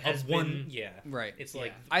stuff just that a has one, been. yeah, Right. It's Yeah.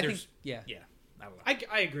 like I there's- think yeah. yeah. I don't know.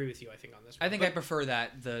 I agree with you. I think on this. I think I prefer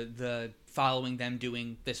that the following them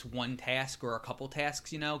doing this one task or a couple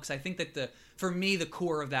tasks, because I think that for me the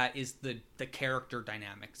core of that is the character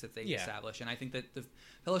dynamics that they establish, and I think that the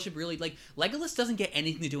Fellowship really Legolas doesn't get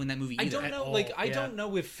anything to do in that movie either. I don't know. I don't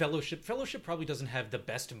know if Fellowship probably doesn't have the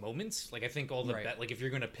best moments. I think all the if you're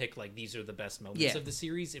gonna pick these are the best moments of the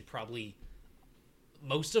series, it probably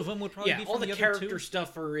most of them would probably be from all the character two.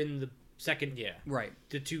 Stuff are in the second. Right.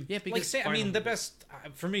 The two. Yeah, because the best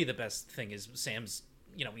for me, the best thing is Sam's.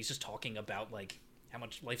 He's just talking about how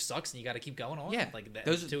much life sucks and you got to keep going on. Yeah,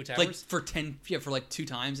 those 2 towers for 2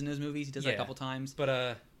 times in those movies. He does that a couple times.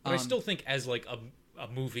 But I still think as a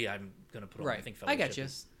movie, I'm gonna put on. Right. I think Fellowship I get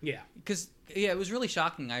you. Because it was really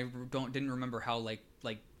shocking. I didn't remember how like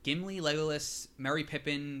Gimli, Legolas, Merry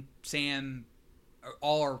Pippin, Sam.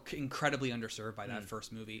 All are incredibly underserved by that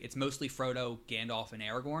first movie. It's mostly Frodo, Gandalf, and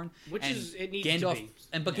Aragorn. It needs Gandalf, to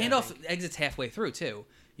be. But Gandalf exits halfway through too.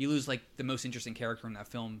 You lose the most interesting character in that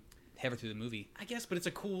film halfway through the movie. I guess, but it's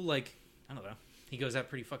a cool I don't know. He goes out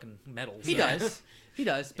pretty fucking metal. So. He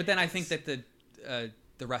does. But then I think that the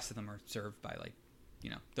rest of them are served by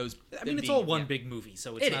those. I mean, it's all one big movie,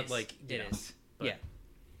 so it's not it is. Yeah.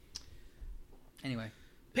 Anyway.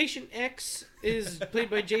 Patient X is played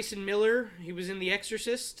by Jason Miller. He was in The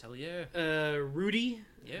Exorcist. Hell yeah. Rudy.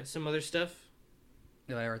 Yeah. Some other stuff.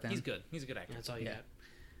 Did I write that? He's good. He's a good actor. That's all you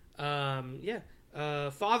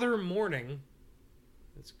got. Father Morning.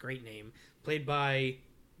 That's a great name. Played by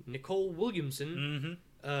Nicole Williamson.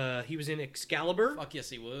 Mm-hmm. He was in Excalibur. Fuck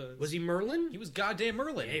yes, he was. Was he Merlin? He was goddamn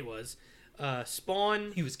Merlin. Yeah, he was.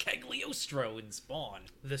 Spawn. He was Cagliostro in Spawn.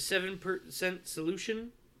 The 7%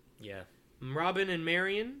 Solution. Yeah. Robin and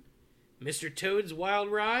Marion, Mr. Toad's Wild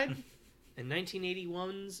Ride, and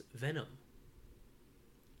 1981's Venom.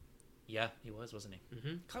 Yeah, he was, wasn't he?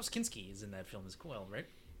 Mm-hmm. Klaus Kinski is in that film as well, right?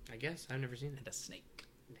 I guess. I've never seen it. And a snake.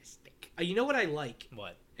 You know what I like?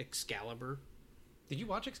 What? Excalibur. Did you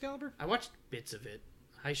watch Excalibur? I watched bits of it.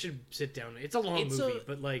 I should sit down. It's a long movie,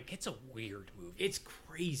 but it's a weird movie. It's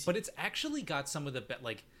crazy. But it's actually got some of the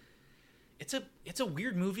it's a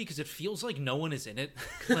weird movie because it feels like no one is in it.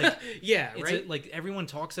 Yeah, right. Everyone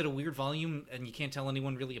talks at a weird volume, and you can't tell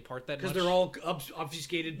anyone really apart that much. Because they're all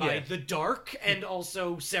obfuscated by the dark and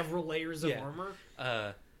also several layers of armor.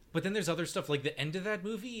 But then there's other stuff. The end of that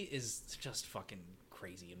movie is just fucking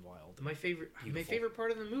crazy and wild. My favorite part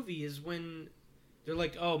of the movie is when they're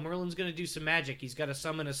like, "Oh, Merlin's gonna do some magic. He's got to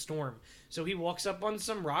summon a storm." So he walks up on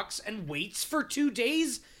some rocks and waits for 2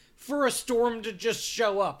 days. For a storm to just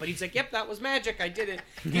show up, but he's like, "Yep, that was magic. I did it."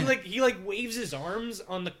 He waves his arms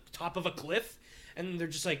on the top of a cliff, and they're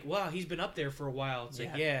just like, "Wow, he's been up there for a while." It's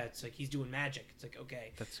it's like he's doing magic. It's like,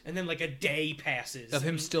 okay, and then a day passes of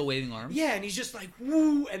him still waving arms. Yeah, and he's just like,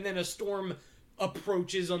 "Woo!" And then a storm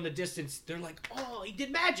approaches on the distance. They're like, "Oh, he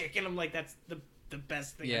did magic," and I'm like, "That's the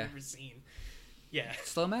best thing I've ever seen." Yeah,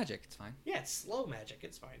 slow magic. It's fine. Yeah, it's slow magic.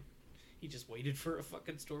 It's fine. He just waited for a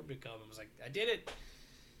fucking storm to come and was like, "I did it."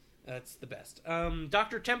 That's the best.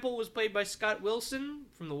 Dr. Temple was played by Scott Wilson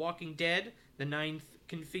from The Walking Dead, The Ninth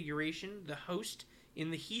Configuration, The Host,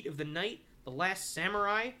 In the Heat of the Night, The Last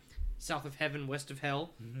Samurai, South of Heaven, West of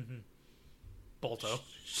Hell. Balto.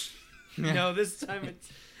 This time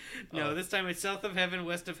it's South of Heaven,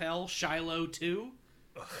 West of Hell, Shiloh 2.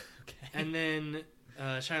 Okay. And then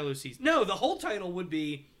Shiloh Season. No, the whole title would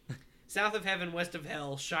be South of Heaven, West of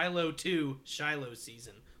Hell, Shiloh 2, Shiloh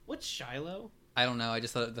Season. What's Shiloh? I don't know. I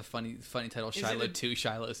just thought the funny title, Shiloh 2,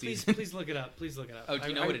 Shiloh Season. Please look it up. Oh, do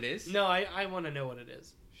you know what it is? No, I want to know what it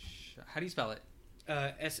is. How do you spell it?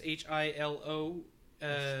 Shilo.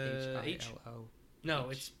 H. No,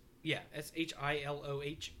 it's Shiloh.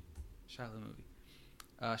 Shiloh movie.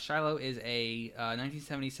 Shiloh is a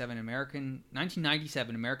 1997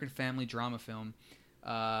 American family drama film.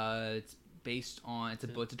 It's based on it's a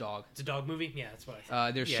dog. It's a dog movie. Yeah, that's what I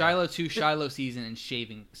thought. There's Shiloh 2, Shiloh Season, and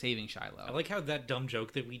Saving Shiloh. I like how that dumb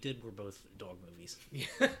joke that we did were both dog movies.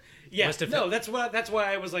 Yeah. No, that's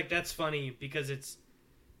why I was like, that's funny because it's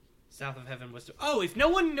South of Heaven, West of. Oh, if no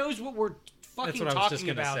one knows what we're fucking talking about, that's what I was just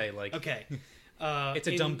gonna say. Okay, it's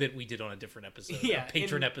a dumb bit we did on a different episode. Yeah, a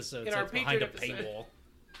patron episode. In our behind Patreon a paywall.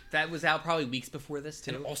 That was out probably weeks before this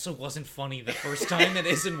too. And it also wasn't funny the first time. It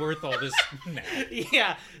isn't worth all this now.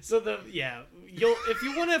 Yeah. So if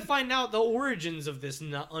you want to find out the origins of this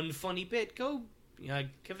unfunny bit, go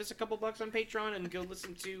give us a couple bucks on Patreon and go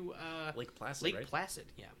listen to Lake Placid. Lake right? Placid.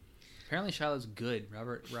 Yeah. Apparently Shiloh's good.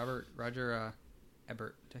 Roger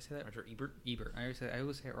Ebert. Did I say that? Roger Ebert. Ebert. I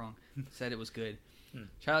always say it wrong. Said it was good.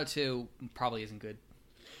 Shiloh 2 probably isn't good.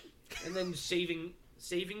 And then Saving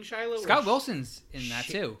Shiloh. Scott Wilson's in that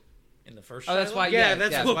too. In the first. Oh, that's why. Yeah,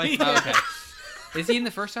 that's why. Oh, okay. Is he in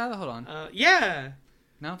the first Shiloh? Hold on. Yeah.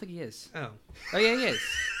 No, I don't think he is. Oh. Oh, yeah, he is.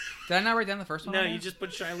 Did I not write down the first one? No, on there? you just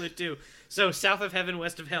put Shiloh 2. So, South of Heaven,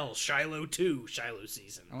 West of Hell, Shiloh 2, Shiloh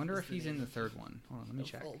season. I wonder if he's in the third one. Hold on, let me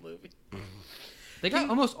check. Full movie. They got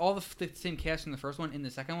almost all the same cast in the first one in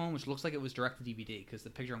the second one, which looks like it was direct to DVD because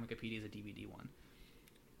the picture on Wikipedia is a DVD one.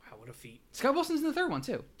 Wow, what a feat. Scott Wilson's in the third one,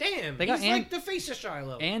 too. Damn, They got he's like the face of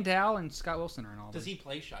Shiloh. Ann Dow and Scott Wilson are in all Does this. he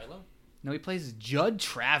play Shiloh? No, he plays Judd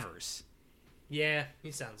Travers. Yeah,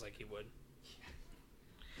 he sounds like he would.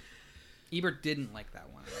 Ebert didn't like that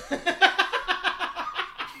one.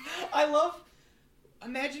 I love...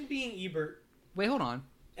 Imagine being Ebert Wait, hold on.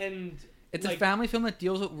 and... It's like, a family film that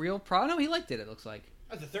deals with real problems. No, he liked it, it looks like.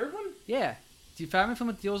 Oh, the third one? Yeah. It's a family film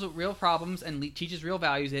that deals with real problems and teaches real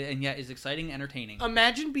values and yet is exciting and entertaining.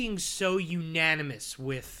 Imagine being so unanimous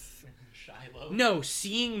with... Shiloh? No,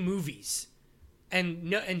 seeing movies.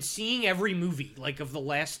 And seeing every movie, like, of the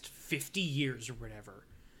last 50 years or whatever.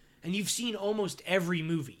 And you've seen almost every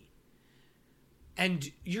movie.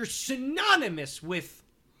 And you're synonymous with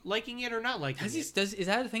liking it or not liking it. Is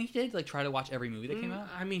that a thing he did? Like, try to watch every movie that came out?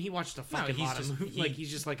 I mean, he watched a fucking he's lot just- of movies. he- Like,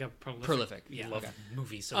 he's just like a prolific. He Yeah. loved okay.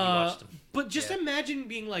 movies, so he watched them. But just imagine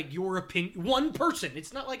being like your opinion. One person.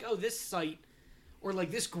 It's not like, oh, this site or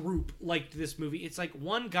like this group liked this movie. It's like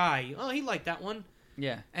one guy. Oh, he liked that one.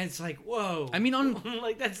 Yeah. And it's like, whoa. I mean,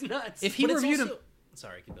 like, that's nuts. If he But it's reviewed also- a...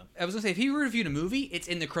 Sorry, keep going. I was going to say, if he reviewed a movie, it's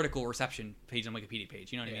in the critical reception page on Wikipedia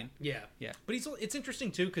page. You know what I mean? Yeah. Yeah. But it's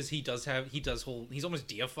interesting too because he's almost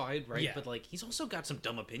deified, right? Yeah. But like he's also got some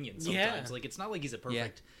dumb opinions Yeah. sometimes. Like it's not like he's a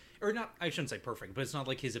perfect, or not. I shouldn't say perfect, but it's not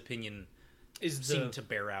like his opinion seemed to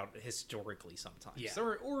bear out historically sometimes. Yeah.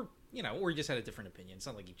 Or he just had a different opinion. It's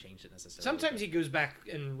not like he changed it necessarily. Sometimes he goes back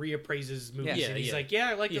and reappraises movies. Yeah. And he's Yeah. like, yeah,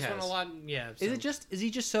 I like He this one a has. lot. Yeah. So. Is he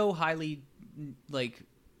just so highly, like...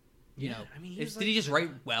 You Yeah, know, I mean, he did was he like- just write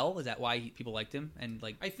well? Is that why people liked him? And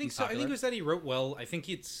like, I think he's so. I think popular? it was that he wrote well. I think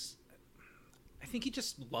he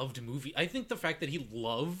just loved movie. I think the fact that he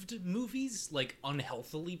loved movies, like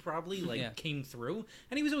unhealthily, probably like Yeah. came through.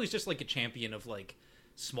 And he was always just like a champion of like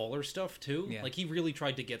smaller stuff too. Yeah. Like he really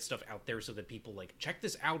tried to get stuff out there so that people like check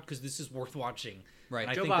this out because this is worth watching. Right.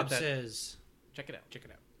 And I Joe think Bob that says, check it out. check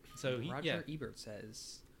it out. So Roger Ebert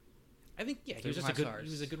says... I think he was There's just my a good. stars.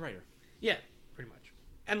 He was a good writer. Yeah, pretty much.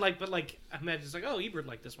 And like, but like, imagine it's like, oh, Ebert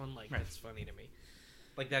liked this one. Like, Right. that's funny to me.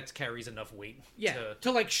 Like that carries enough weight. Yeah,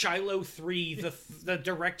 to like Shiloh 3, the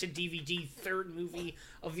direct-to-DVD third movie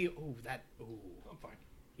of the... I'm fine.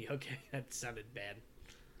 Yeah, okay, that sounded bad.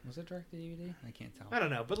 Was it direct to DVD? I can't tell. I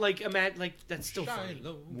don't know, but like, imagine, like, that's still funny.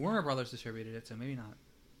 Warner Brothers distributed it, so maybe not.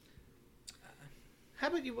 How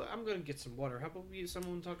about you... I'm going to get some water. How about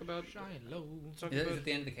someone talk about... Shiloh. Talk Is it about, at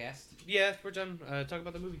the end of the cast? yeah, we're done. Talk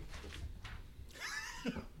about the movie.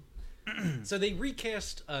 So they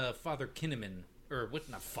recast Father Kinnaman, or what?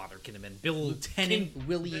 Not Father Kinnaman. Bill Lieutenant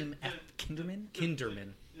William F. Kinderman?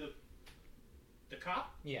 Kinderman. The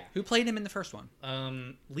cop? Yeah. Who played him in the first one?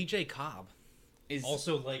 Lee J. Cobb. Is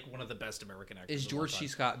Also, like one of the best American actors. is of all George time. C.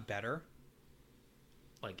 Scott better?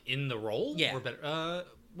 Like in the role? Yeah. Or better?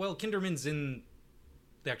 Well, Kinderman's in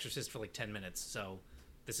The Exorcist for like 10 minutes, so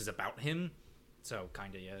this is about him. So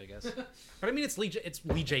kind of, yeah, I guess. But I mean, it's Lee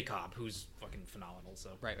J. Cobb, who's fucking phenomenal. So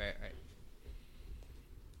Right.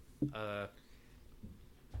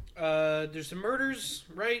 There's some murders,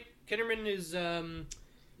 right? Kinderman is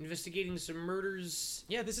investigating some murders.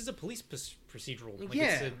 yeah, this is a police procedural. Like,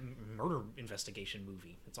 Yeah. it's a murder investigation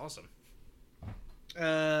movie. It's awesome.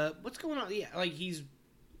 What's going on? Yeah, like he's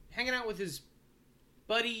hanging out with his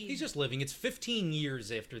buddy. He's just living. It's 15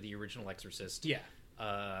 years after the original Exorcist. yeah.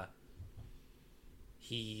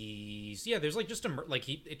 There's like just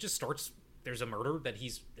it just starts. There's a murder that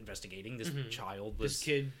he's investigating. This child was This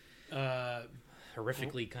kid,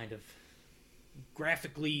 horrifically kind of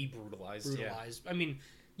graphically brutalized. Yeah. I mean,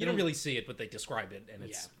 You don't really see it, but they describe it, and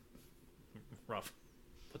it's rough.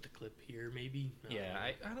 put the clip here, maybe. Yeah,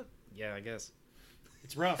 I don't. Yeah, I guess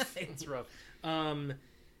It's rough. it's rough.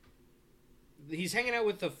 He's hanging out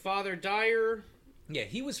with the Father Dyer. Yeah,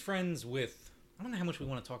 he was friends with. I don't know how much we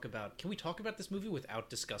want to talk about. Can we talk about this movie without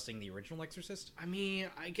discussing the original Exorcist? I mean,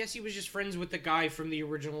 I guess he was just friends with the guy from the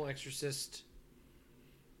original Exorcist.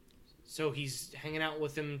 So he's hanging out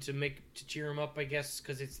with him to cheer him up, I guess,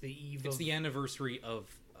 because it's the eve It's of... the anniversary of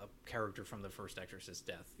a character from the first Exorcist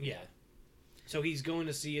death. Yeah. So he's going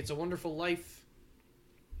to see It's a Wonderful Life.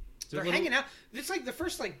 They're little- hanging out. It's like the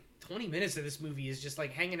first 20 minutes of this movie is just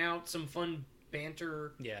like hanging out, some fun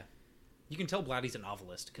banter. Yeah. You can tell Blatty's a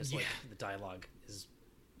novelist because Yeah. the dialogue is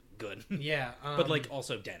good. Yeah. But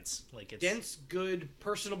also dense. Like it's dense, good,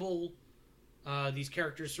 personable. These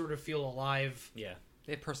characters sort of feel alive. Yeah.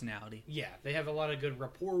 They have personality. Yeah, they have a lot of good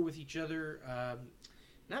rapport with each other.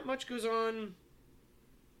 Not much goes on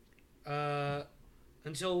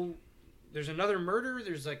until there's another murder.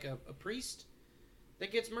 There's like a priest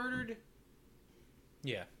that gets murdered.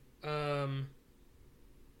 Yeah. And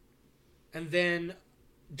then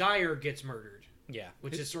Dyer gets murdered. Yeah.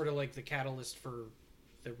 Which is sort of like the catalyst for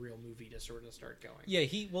the real movie to sort of start going. Yeah,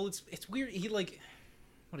 it's weird. He like,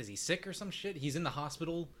 what is he, sick or some shit? He's in the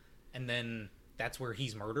hospital, and then that's where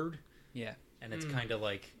he's murdered. Yeah. And it's kind of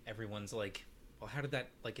like, everyone's like, well, how'd that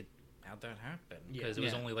happen? Because it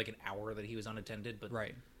was only like an hour that he was unattended, but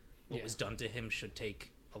what was done to him should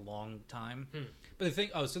take a long time. But the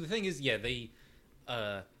thing is,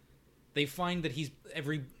 they find that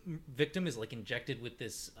every victim is like injected with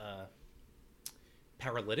this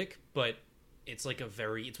paralytic, but it's like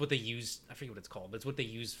it's what they use, I forget what it's called, but it's what they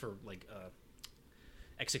use for like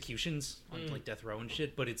executions on like death row and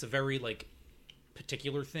shit, but it's a very like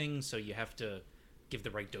particular thing, so you have to give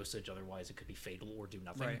the right dosage, otherwise it could be fatal or do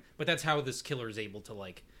nothing. Right. But that's how this killer is able to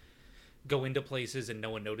like go into places and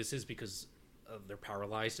no one notices because they're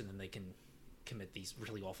paralyzed, and then they can commit these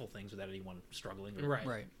really awful things without anyone struggling.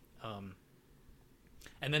 Right.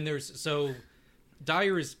 And then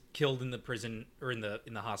Dyer is killed in the prison or in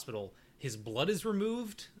the hospital. His blood is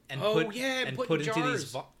removed and put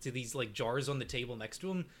into these like jars on the table next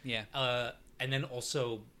to him. Yeah. And then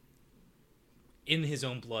also in his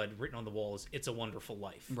own blood, written on the walls, "It's a Wonderful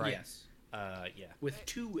Life." Right. Yes. Yeah. With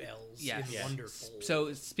 2 L's. Yes. In wonderful.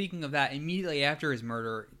 So speaking of that, immediately after his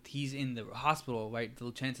murder, he's in the hospital, right? The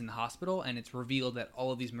lieutenant's in the hospital, and it's revealed that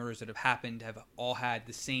all of these murders that have happened have all had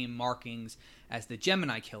the same markings as the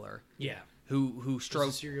Gemini killer. Yeah. Who stroked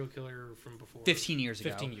a serial killer from before 15 years ago.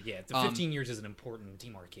 15 years is an important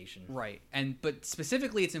demarcation. Right. But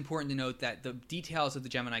specifically it's important to note that the details of the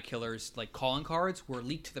Gemini killer's like calling cards were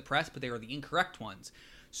leaked to the press, but they were the incorrect ones.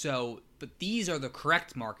 So, but these are the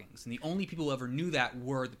correct markings, and the only people who ever knew that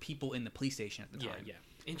were the people in the police station at the time.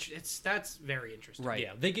 That's very interesting. Right.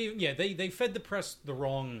 Yeah, they fed the press the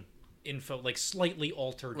wrong info, like slightly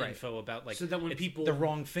altered info about like, so that when people the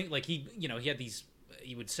wrong thing, like he had these,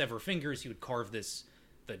 he would sever fingers, he would carve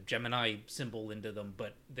the Gemini symbol into them,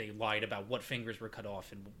 but they lied about what fingers were cut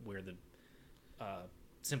off and where the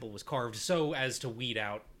symbol was carved, so as to weed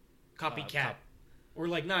out copycat. Or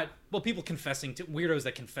like not people confessing to weirdos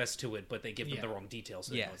that confess to it, but they give them the wrong details,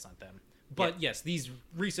 so they know it's not them. But yes, these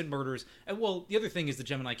recent murders, and the other thing is the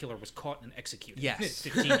Gemini killer was caught and executed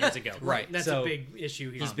 15 years ago. Right. That's a big issue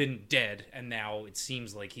here. He's been dead, and now it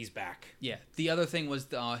seems like he's back. Yeah. The other thing was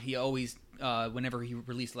he always, whenever he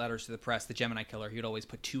released letters to the press, the Gemini killer, he would always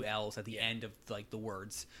put 2 L's at the end of like the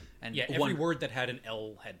words. And every word that had an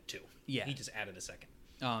L had 2. Yeah. He just added a second.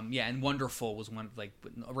 And Wonderful was one like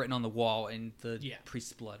written on the wall, and the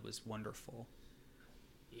priest's blood was wonderful.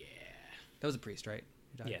 Yeah. That was a priest, right?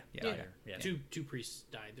 Yeah. Two priests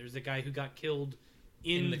died. There's the guy who got killed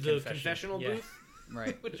in the confessional booth,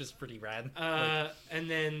 right? Which is pretty rad. And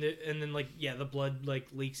then the blood like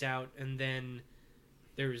leaks out, and then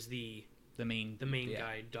there's the main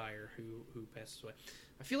guy, Dyer, who passes away.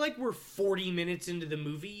 I feel like we're 40 minutes into the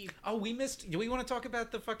movie. Oh, do we want to talk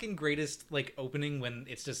about the fucking greatest like opening when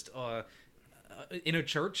it's just in a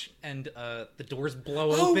church and the doors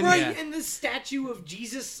blow open? Oh, right, and the statue of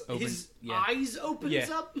Jesus, his eyes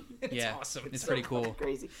opens up. It's awesome. It's pretty cool.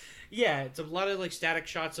 Crazy. Yeah, it's a lot of like static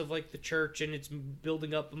shots of like the church, and it's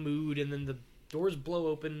building up a mood, and then the doors blow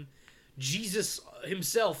open. Jesus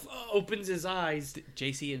himself opens his eyes.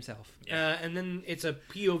 JC himself. And then it's a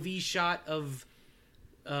POV shot of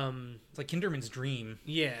it's like Kinderman's dream.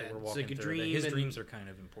 Yeah, that we're it's walking like a through. dream. His dreams are kind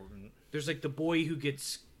of important. There's like the boy who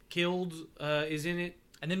gets killed is in it,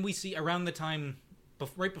 and then we see around the time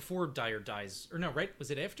right before Dyer dies, or no, right?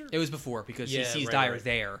 Was it after? It was before, because he sees Dyer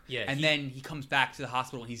there, and then he comes back to the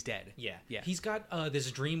hospital and he's dead. Yeah. He's got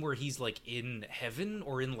this dream where he's like in heaven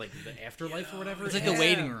or in like the afterlife or whatever. It's like the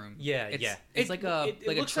waiting room. It's like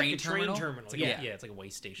a train terminal. It's like it's like a way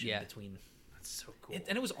station between. So cool.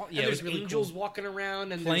 And it was it was really angels cool. walking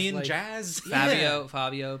around and playing like, jazz.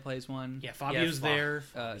 Fabio plays one. Yeah, Fabio's there.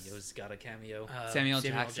 Fabio's got a cameo. Samuel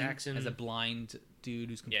Jackson as a blind dude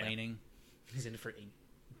who's complaining. He's in it for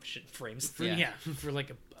 8 frames. For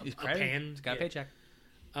like a pan. He's got a paycheck.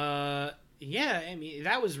 I mean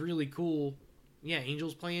that was really cool. Yeah,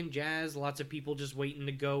 angels playing jazz. Lots of people just waiting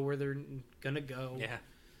to go where they're gonna go. Yeah.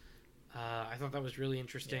 I thought that was really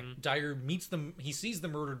interesting. Yeah. Dyer meets them. He sees the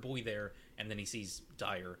murdered boy there, and then he sees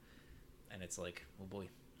Dyer, and it's like, oh boy.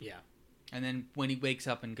 Yeah. And then when he wakes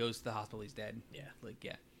up and goes to the hospital, he's dead. Yeah. Like,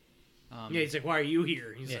 he's like, why are you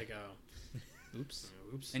here? He's like, oh. Oops.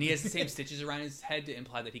 Oops. And he has the same stitches around his head to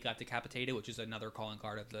imply that he got decapitated, which is another calling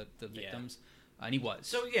card of the victims. And he was.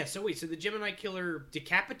 So the Gemini killer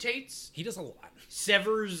decapitates. He does a lot.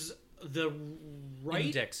 Severs the right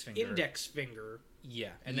Index finger. Yeah,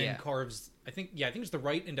 and then carves. I think it's the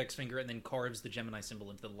right index finger, and then carves the Gemini symbol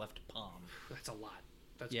into the left palm. That's a lot.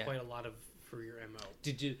 That's quite a lot for your MO.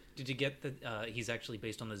 Did you get that he's actually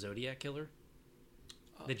based on the Zodiac killer?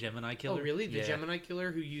 The Gemini killer? Oh, really? The Gemini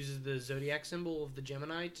killer who uses the Zodiac symbol of the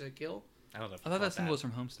Gemini to kill? I don't know. I thought that symbol was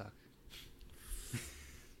from Homestuck.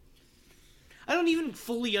 I don't even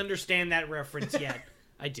fully understand that reference yet.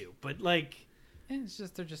 I do, but like... it's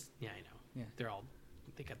just, they're just... Yeah, I know. Yeah.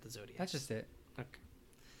 They got the Zodiac. That's just it. Okay.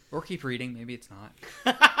 Or keep reading. Maybe it's not.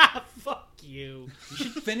 Fuck you. You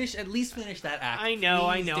should at least finish that act. I know.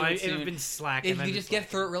 I've been slacking. If you just get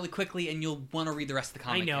through it really quickly, and you'll want to read the rest of the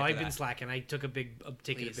comic. I know. I've been slacking. I took I'm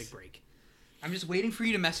taking a big break. I'm just waiting for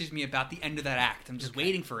you to message me about the end of that act. I'm just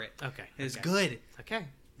waiting for it. Okay. It's good. Okay.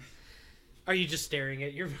 Are you just staring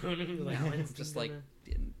at your phone? Like, no, just like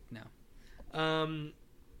no.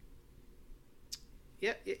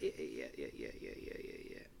 Yeah.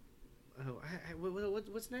 Oh,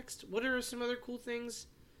 what's next? What are some other cool things?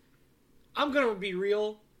 I'm gonna be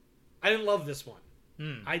real. I didn't love this one.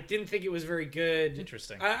 I didn't think it was very good.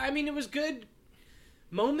 Interesting. I mean, it was good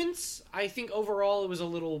moments. I think overall it was a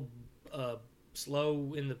little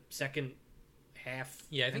slow in the second half.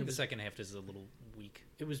 Yeah, I think the second half is a little weak.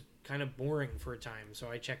 It was kind of boring for a time, so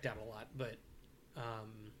I checked out a lot. But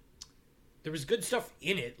there was good stuff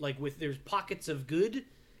in it. Like there's pockets of good,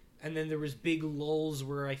 and then there was big lulls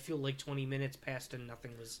where I feel like 20 minutes passed and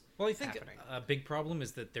nothing was. Well, I think happening. A big problem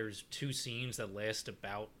is that there's two scenes that last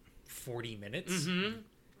about 40 minutes,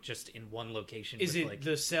 just in one location. Is it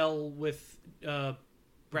the cell with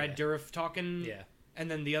Brad Dourif talking? Yeah, and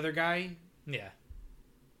then the other guy.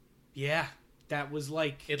 Yeah. That was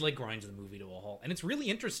like... It, like, grinds the movie to a halt. And it's really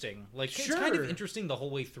interesting. Like, It's kind of interesting the whole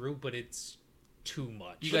way through, but it's too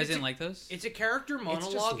much. You guys didn't like those? It's a character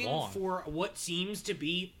monologuing for what seems to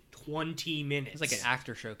be 20 minutes. It's like an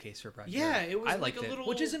actor showcase for Brad. Yeah, it was I like liked a little...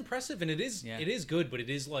 Which is impressive, and it is good, but it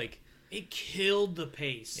is, like... It killed the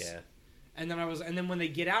pace. Yeah. And then when they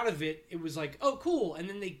get out of it, it was like, oh, cool. And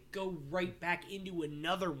then they go right back into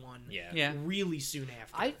another one. Yeah. Really soon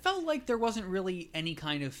after. I felt like there wasn't really any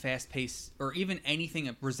kind of fast pace or even anything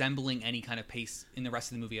resembling any kind of pace in the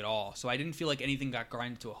rest of the movie at all. So I didn't feel like anything got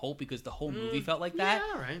grinded to a halt because the whole movie felt like that.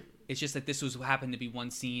 Yeah, all right. It's just that this happened to be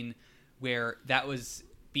one scene where that was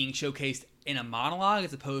being showcased in a monologue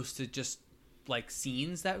as opposed to just like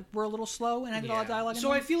scenes that were a little slow and had a lot of dialogue.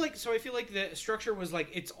 So I feel like the structure was like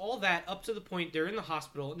it's all that up to the point they're in the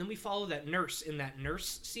hospital, and then we follow that nurse in that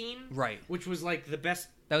nurse scene, right? Which was like the best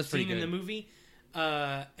scene in the movie.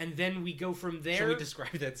 And then we go from there. Should we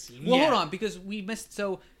describe that scene? Well, hold on, because we missed.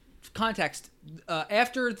 So, context: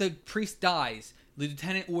 after the priest dies, the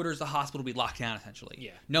lieutenant orders the hospital to be locked down.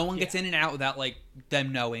 Essentially, no one gets in and out without like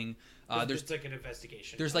them knowing. There's like an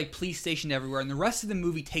investigation. There's like police stationed everywhere, and the rest of the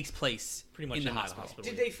movie takes place pretty much in the hospital.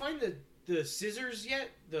 Did they find the scissors yet?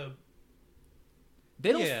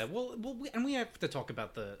 They don't. Yeah, well, we have to talk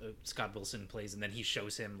about the Scott Wilson plays, and then he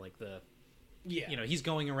shows him like he's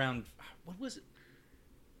going around. What was it?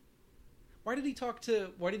 Why did he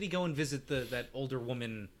go and visit that older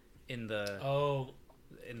woman in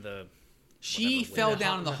the? She fell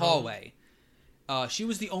down in the hallway. She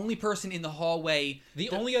was the only person in the hallway. The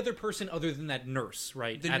only other person other than that nurse,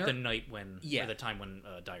 right? At the night when, or the time when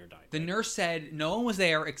Dyer died. The nurse said no one was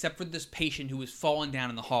there except for this patient who was falling down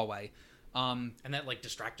in the hallway. And that like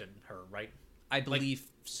distracted her, right? I believe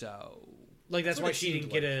so. Like that's why she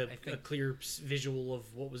didn't get a clear visual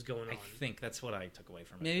of what was going on. I think that's what I took away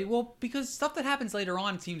from it. Maybe because stuff that happens later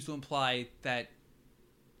on seems to imply that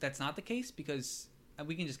that's not the case because. Should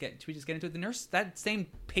we just get into it? The nurse, that same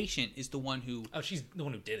patient is the one who... Oh, she's the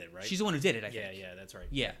one who did it, right? She's the one who did it, I think. Yeah, that's right.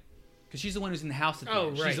 Yeah. Because she's the one who's in the house at the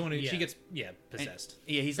end. Right. She's the one who... She gets, possessed.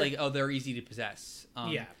 And, he's like, oh, they're easy to possess.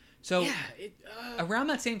 Yeah. So, around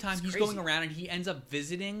that same time, he's going around and he ends up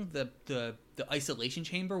visiting the isolation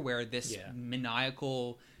chamber where this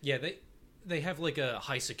maniacal... Yeah, they have like a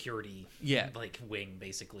high security like wing,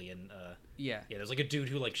 basically. And there's like a dude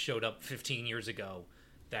who like showed up 15 years ago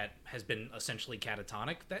that has been essentially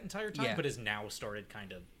catatonic that entire time, but has now started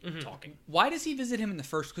kind of talking. Why does he visit him in the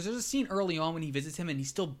first? Because there's a scene early on when he visits him and he's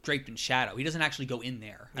still draped in shadow. He doesn't actually go in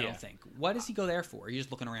there, I don't think. What does he go there for? Are you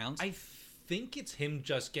just looking around? I think it's him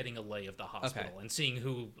just getting a lay of the hospital and seeing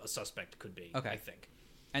who a suspect could be, I think.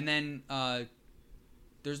 And then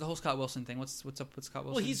there's the whole Scott Wilson thing. What's up with Scott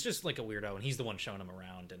Wilson? Well, he's just like a weirdo, and he's the one showing him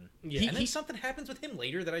around. And and then something happens with him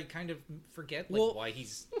later that I kind of forget, why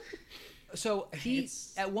he's... So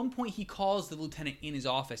at one point he calls the lieutenant in his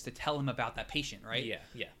office to tell him about that patient, right?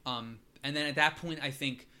 Yeah. And then at that point, I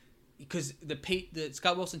think because the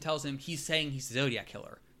Scott Wilson tells him he's saying he's the Zodiac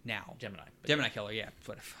killer now. Gemini killer, yeah.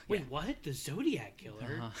 Wait, what? The Zodiac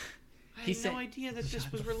killer? I had no idea that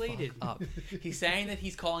this was related. He's saying that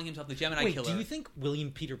he's calling himself the Gemini killer. Do you think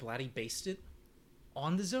William Peter Blatty based it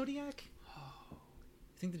on the Zodiac?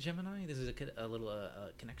 Think the Gemini? This is a little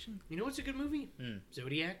connection. You know what's a good movie?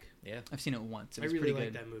 Zodiac. Yeah, I've seen it once. It I was really pretty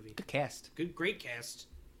like good. that movie. Good cast. Great cast.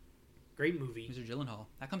 Great movie. Mr. Gyllenhaal.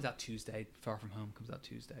 That comes out Tuesday. Far From Home comes out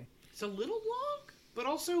Tuesday. It's a little long, but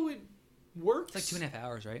also it works. It's like 2.5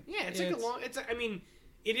 hours, right? Yeah, it's like a long. I mean,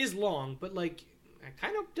 it is long, but like, it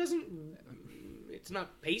kind of doesn't. It's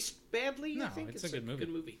not paced badly. No, I think it's a good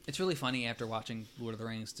movie. It's really funny after watching Lord of the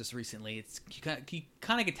Rings just recently. You kind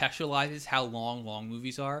of contextualizes how long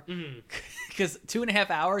movies are. Because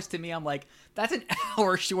 2.5 hours to me, I'm like, that's an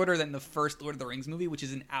hour shorter than the first Lord of the Rings movie, which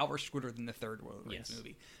is an hour shorter than the third Lord of the Rings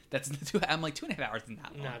movie. I'm like 2.5 hours isn't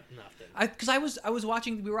that long. Not nothing. Because we were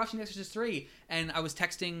watching The Exorcist 3, and I was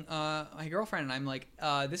texting my girlfriend, and I'm like,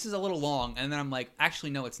 this is a little long. And then I'm like,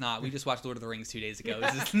 actually, no, it's not. We just watched Lord of the Rings 2 days ago.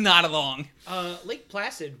 This is not long. Lake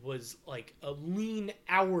Placid was like a lean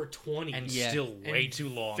hour 20, and still way too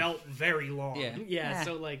long. Felt very long. Yeah.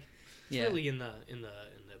 So like, it's really in the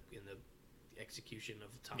execution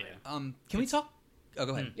of the time. Yeah. Can we talk? Oh,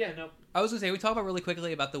 go ahead. Yeah, no. I was gonna say we talk about really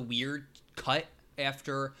quickly about the weird cut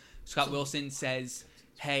after Scott Wilson says,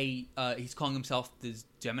 "Hey, he's calling himself the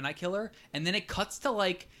Gemini killer," and then it cuts to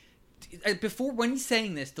like before when he's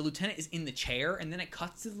saying this, the lieutenant is in the chair, and then it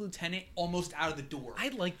cuts to the lieutenant almost out of the door. I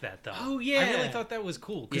like that though. Oh yeah, I really thought that was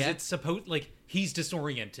cool because it's supposed like he's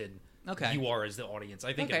disoriented. Okay, you are as the audience.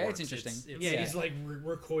 I think it works. It's interesting. He's like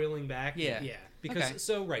recoiling back. Yeah. Because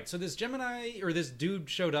so this Gemini or this dude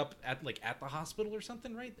showed up at the hospital or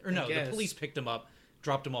something, right? Or no, the police picked him up,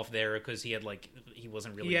 dropped him off there because he had he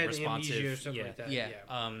wasn't really responsive. Or something like that. Yeah.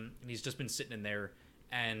 And he's just been sitting in there,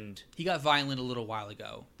 and he got violent a little while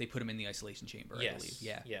ago. They put him in the isolation chamber. I believe.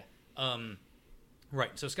 Yeah. Right.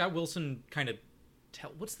 So Scott Wilson kind of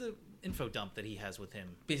what's the info dump that he has with him?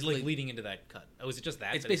 Basically, like leading into that cut. Oh, is it just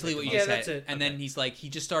that? It's basically what you said. That's it. And then he's like, he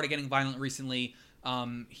just started getting violent recently.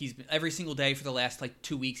 He's been every single day for the last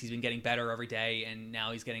 2 weeks. He's been getting better every day, and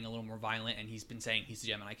now he's getting a little more violent. And he's been saying he's the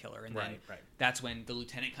Gemini killer. And then that's when the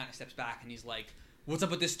lieutenant kind of steps back and he's like, "What's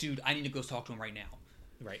up with this dude? I need to go talk to him right now."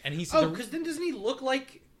 Right. And he's because then doesn't he look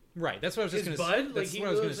like that's what I was just his going to bud? Like he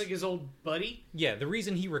looks like his old buddy. Yeah. The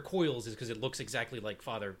reason he recoils is because it looks exactly like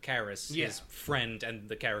Father Karras, his friend, and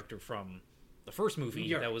the character from the first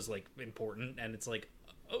movie that was important. And it's like,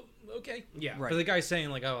 oh, okay, yeah. Right. But the guy's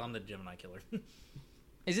saying like, "Oh, I'm the Gemini killer."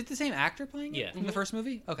 Is it the same actor playing it from the first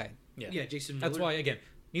movie? Okay. Yeah, Jason Miller. That's why, again,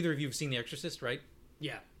 neither of you have seen The Exorcist, right?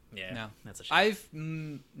 Yeah. No. That's a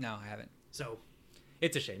shame. No, I haven't. So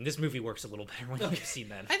it's a shame. This movie works a little better when you've seen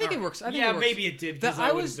that. I think it works. I think it works. Maybe it did because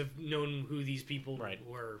I would have known who these people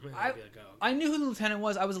were. I knew who the lieutenant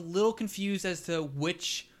was. I was a little confused as to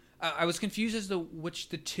which... I was confused as to which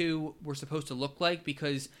the two were supposed to look like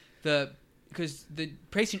because the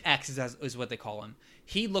Patient X is what they call him.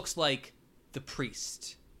 He looks like the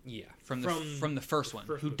priest, from the first one,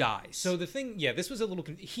 who dies. So the thing, this was a little.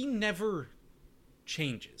 He never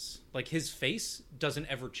changes. Like his face doesn't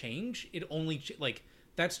ever change. It only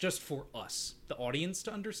that's just for us, the audience,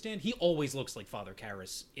 to understand. He always looks like Father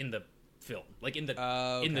Karras in the film, like in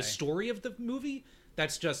the story of the movie.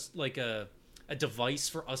 That's just like a device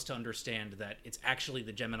for us to understand that it's actually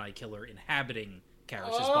the Gemini killer inhabiting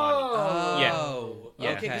Karras' body.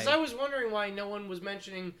 Okay, because I was wondering why no one was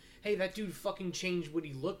mentioning, hey, that dude fucking changed what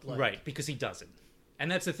he looked like. Right, because he doesn't. And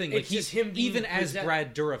that's the thing. It's he's just him being even as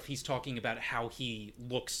Brad Dourif, he's talking about how he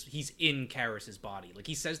looks. He's in Karras' body. Like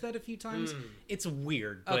he says that a few times. It's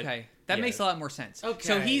weird. But, that makes a lot more sense.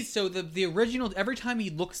 Okay, so the original. Every time he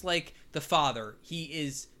looks like the father, he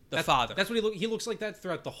is the father. That's what he looks like that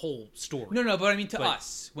throughout the whole story. No, but I mean to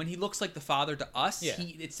us, when he looks like the father to us,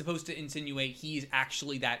 it's supposed to insinuate he's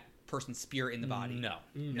actually that person's spirit in the body.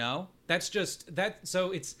 No, that's just that. So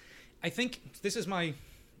it's. I think this is my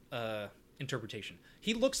interpretation.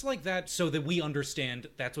 He looks like that so that we understand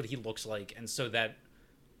that's what he looks like, and so that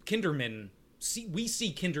we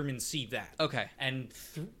see Kinderman see that. Okay, and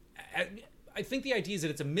I think the idea is that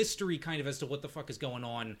it's a mystery kind of as to what the fuck is going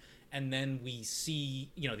on. And then we see,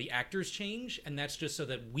 the actors change, and that's just so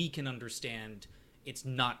that we can understand it's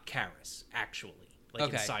not Karras, actually,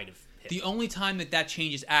 inside of him. The only time that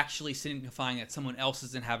change is actually signifying that someone else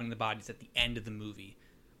is inhabiting the body is at the end of the movie,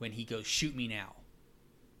 when he goes, "Shoot me now."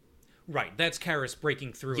 Right, that's Karras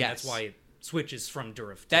breaking through, and that's why switch is from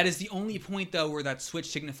Durif. That is the only point, though, where that switch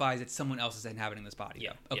signifies that someone else is inhabiting this body.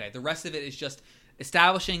 Yeah. Okay. Yeah. The rest of it is just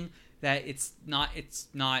establishing that it's not.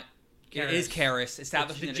 It is Karis.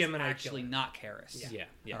 Establishing the that Gemini it's actually killer. not Karis. Yeah.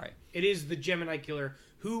 All right. It is the Gemini killer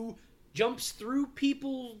who jumps through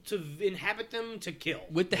people to inhabit them to kill.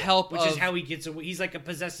 With the help which of... is how he gets away. He's like a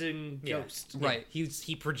possessing ghost. Right.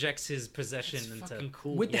 He projects his possession That's into fucking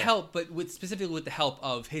cool. With the help, but specifically with the help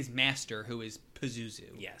of his master, who is Pazuzu.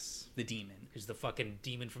 Yes. The demon. Who's the fucking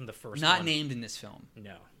demon from the first Not one. named in this film.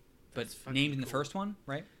 No. But named in the first one,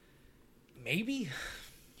 right? Maybe.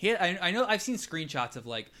 I know I've seen screenshots of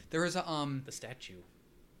like there was a the statue.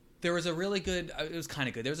 There was a really good. It was kind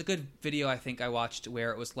of good. There was a good video I think I watched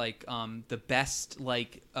where it was like the best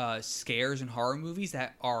like scares in horror movies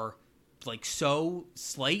that are like so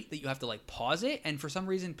slight that you have to like pause it. And for some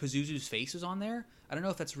reason, Pazuzu's face was on there. I don't know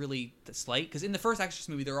if that's really slight because in the first Exorcist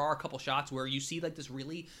movie there are a couple shots where you see like this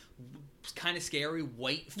really kind of scary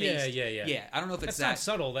white face. Yeah. I don't know if it's that's not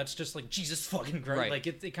subtle. That's just like Jesus fucking Christ. Right. Like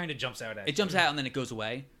it kind of jumps out at you. It jumps out and then it goes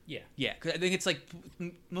away. Yeah. Yeah, because I think it's like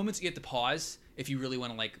moments you have to pause if you really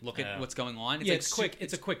want to like look at what's going on. It's like it's quick.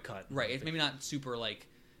 It's a quick cut. Right. It's maybe not super like.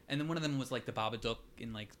 And then one of them was like the Babadook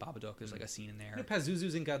in like Babadook. There's like a scene in there. You know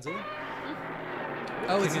Pazuzu's in Godzilla.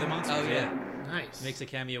 Oh, King of the Monsters. Oh yeah. Nice. Makes a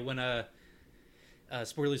cameo when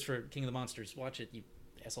spoilers for King of the Monsters. Watch it, you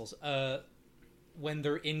assholes. When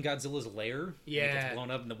they're in Godzilla's lair, and it gets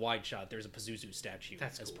blown up in the wide shot. There's a Pazuzu statue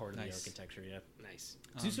as cool. part of the Nice. architecture. Yeah, Nice.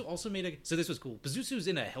 Pazuzu also made a. So this was cool. Pazuzu's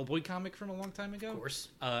in a Hellboy comic from a long time ago. Of course.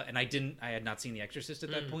 And I had not seen The Exorcist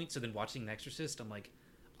at that point. So then watching The Exorcist, I'm like,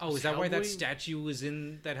 oh, is that why that Hellboy? statue was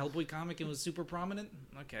in that Hellboy comic and was super prominent?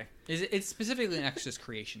 Okay, It's specifically an Exorcist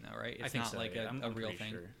creation though, right? It's I think not so, like yeah. a I'm real pretty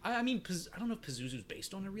thing, sure. I mean, I don't know if Pazuzu's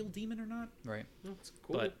based on a real demon or not. right? That's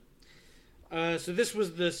cool. But so this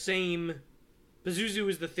was the same. Pazuzu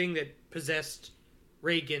is the thing that possessed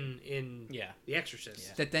Reagan in The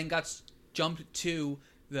Exorcist. That then got jumped to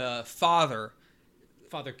the father.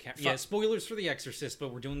 Yeah, spoilers for The Exorcist,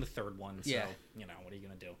 but we're doing the third one, so Yeah. you know, what are you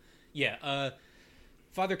gonna do? Yeah,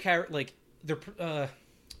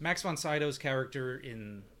 Max von Sydow's character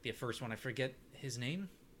in the first one, I forget his name,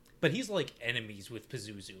 but he's like enemies with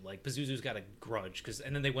Pazuzu. Like Pazuzu's got a grudge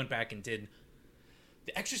and then they went back and did.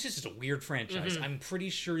 The Exorcist is a weird franchise. I'm pretty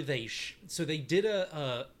sure they did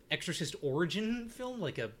a Exorcist origin film,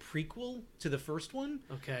 like a prequel to the first one.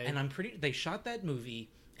 Okay. And they shot that movie,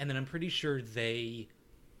 and then I'm pretty sure the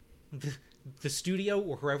studio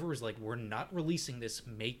or whoever was like, we're not releasing this,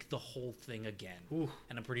 make the whole thing again. Ooh.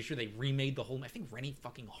 And I'm pretty sure they remade the whole. I think Rennie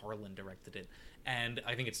fucking Harlan directed it, and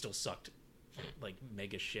I think it still sucked. Like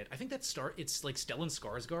mega shit. I think it's like Stellan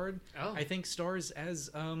Skarsgård. Oh. I think stars as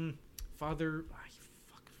Father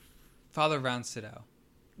Von Sydow.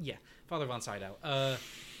 Yeah, Father Von Sydow.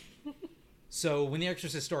 So when The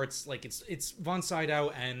Exorcist starts, like it's Von Sydow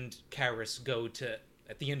and Karis go to,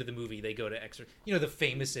 at the end of the movie, they go to you know, the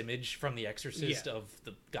famous image from The Exorcist of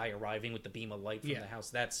the guy arriving with the beam of light from the house.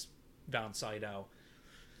 That's Von Sydow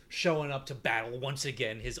showing up to battle once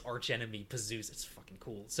again his arch enemy Pazuzu. It's fucking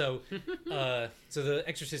cool. So so The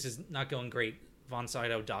Exorcist is not going great. Von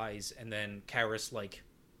Sydow dies, and then Karis like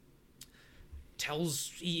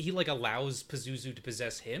he like allows Pazuzu to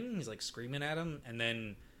possess him. He's like screaming at him, and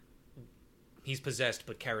then he's possessed,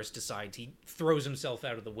 but Karis decides, he throws himself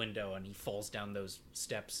out of the window and he falls down those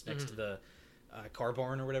steps next to the car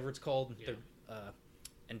barn or whatever it's called,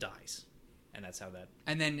 and dies. And that's how that.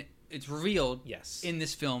 And then it's revealed Yes. in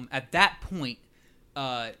this film, at that point,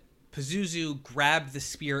 Pazuzu grabbed the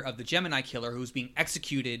spirit of the Gemini killer who was being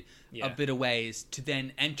executed a bit of ways to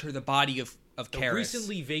then enter the body of The Karis.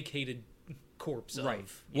 recently vacated corpse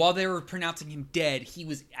of. While they were pronouncing him dead, he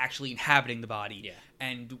was actually inhabiting the body. Yeah.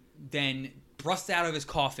 And then busted out of his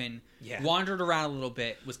coffin, wandered around a little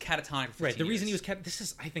bit, was catatonic for 15 Right. The reason he years.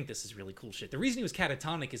 was I think this is really cool shit. The reason he was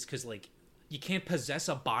catatonic is because like you can't possess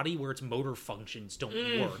a body where its motor functions don't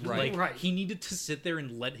work. Right. Like he needed to sit there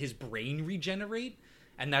and let his brain regenerate.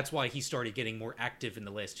 And that's why he started getting more active in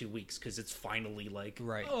the last 2 weeks, because it's finally like,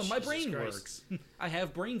 oh, my Jesus brain Christ. works. I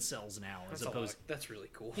have brain cells now, as opposed. That's really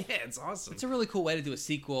cool. Yeah, it's awesome. It's a really cool way to do a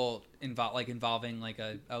sequel involving like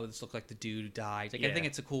this looked like the dude who died. Like I think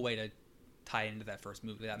it's a cool way to tie into that first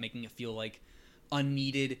movie without making it feel like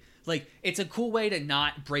unneeded. Like it's a cool way to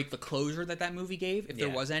not break the closure that movie gave, if there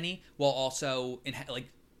was any, while also like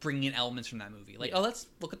bringing in elements from that movie. Like let's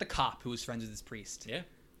look at the cop who was friends with this priest. Yeah.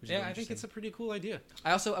 which is Yeah, really I think it's interesting. a pretty cool idea.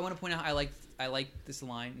 I want to point out I like this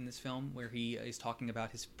line in this film where he is talking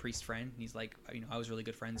about his priest friend. He's like, I was really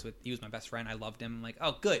good friends with. He was my best friend. I loved him. I'm like,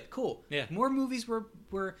 oh, good, cool. Yeah. More movies were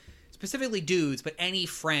specifically dudes, but any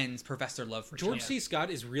friends profess their love for George China. C. Scott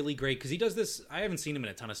is really great because he does this. I haven't seen him in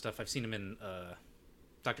a ton of stuff. I've seen him in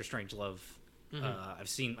Doctor Strangelove. I've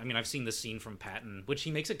seen this scene from Patton, which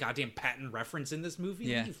he makes a goddamn Patton reference in this movie.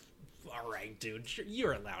 Yeah. All right, dude, sure,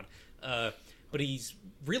 you're allowed. But he's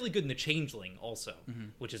really good in The Changeling also,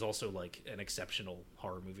 which is also like an exceptional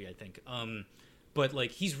horror movie, I think. But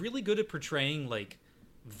like he's really good at portraying like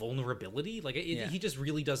vulnerability. Like he just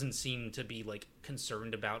really doesn't seem to be like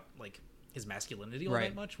concerned about like his masculinity all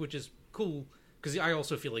that much, which is cool. Because I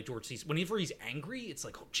also feel like George C. Whenever he's angry, it's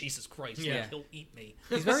like, oh Jesus Christ, like, he'll eat me.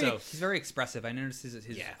 He's very expressive. I noticed his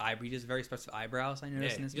eyebrow. He has very expressive eyebrows. I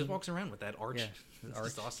noticed in this he just movie. walks around with that arch. Yeah, It's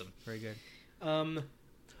just awesome. Very good.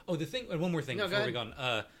 Oh, the thing. One more thing No, go before we ahead. go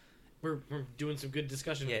on. We're doing some good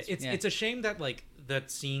discussion. Yeah, on this. it's a shame that like that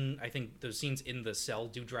scene. I think those scenes in the cell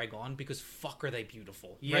do drag on because fuck are they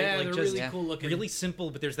beautiful. Yeah, right? Like, they're just really cool looking. really simple.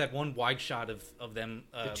 But there's that one wide shot of them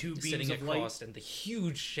The two beams sitting of light. across and the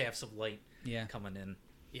huge shafts of light Yeah. coming in.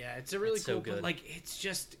 Yeah, it's a really It's so cool. good. Like it's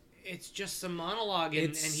just some monologue,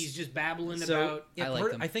 and he's just babbling So, about yeah, I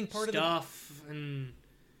like them. I think part of stuff, and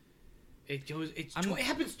it goes. It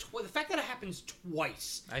happens. The fact that it happens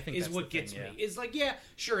twice, I think is that's what the thing, gets yeah. me. It's like, yeah,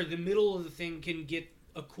 sure, the middle of the thing can get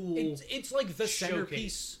a cool. it's like the showcase.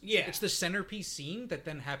 centerpiece. Yeah. It's the centerpiece scene that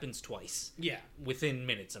then happens twice. Yeah, Within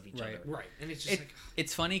minutes of each Right. other. right, and it's just like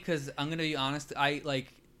It's funny because I'm gonna be honest.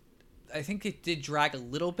 I think it did drag a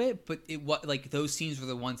little bit, but like those scenes were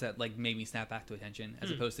the ones that like made me snap back to attention,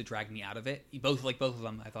 as opposed to dragging me out of it. Both of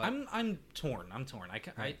them, I thought. I'm torn.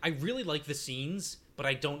 I really like the scenes, but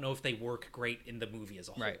I don't know if they work great in the movie as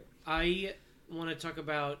a whole. Right. I want to talk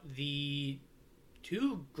about the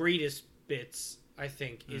two greatest bits. I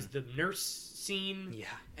think is the nurse scene,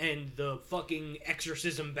 and the fucking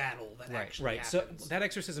exorcism battle that actually Right. happens. So that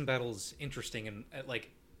exorcism battle is interesting and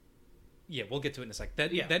like. Yeah, we'll get to it in a sec.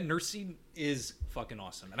 That nurse scene is fucking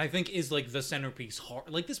awesome, and I think is like the centerpiece.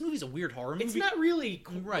 Like this movie's a weird horror movie. It's not really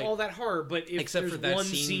all that horror, but if Except there's for that one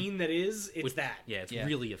scene scene that is, it's that. Yeah, it's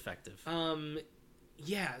really effective.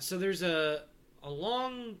 Yeah. So there's a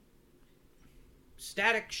long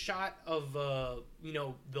static shot of the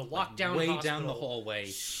lockdown way hospital, down the hallway.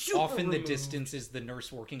 super Off in the removed, distance is the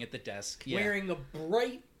nurse working at the desk. wearing a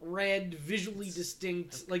bright red, visually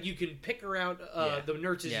distinct. Like you can pick her out the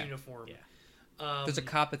nurse's Yeah. uniform. Yeah. There's a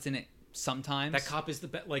cop that's in it sometimes. That cop is the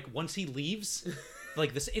best. Like once he leaves,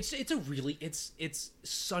 like this, it's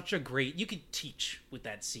such a great. You could teach with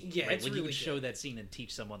that scene. Yeah, right? it's like really you would show good. that scene and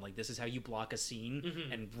teach someone like this is how you block a scene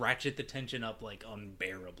and ratchet the tension up like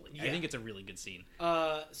unbearably. I Yeah. think it's a really good scene.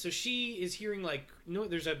 So she is hearing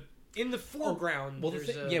there's a in the foreground. Well, there's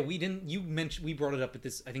we didn't. You mentioned we brought it up at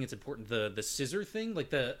this. I think it's important. The scissor thing, like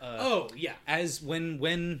the. As when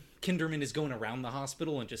Kinderman is going around the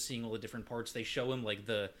hospital and just seeing all the different parts, they show him like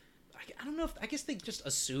the. I don't know if I guess they just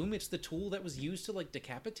assume it's the tool that was used to like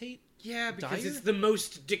decapitate. Yeah, because Dyer? it's the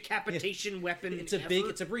most decapitation weapon. It's a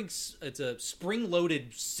ever. it's a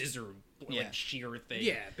spring-loaded scissor like shear thing.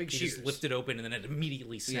 Yeah, big you shears. just lift it open and then it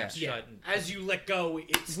immediately snaps Yeah. shut. And, As you let go,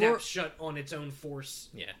 it snaps shut on its own force.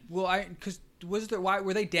 yeah. Well, why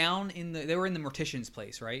were they down in the? They were in the mortician's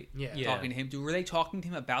place, right? Yeah. Talking to him. Were they talking to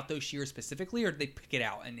him about those shears specifically, or did they pick it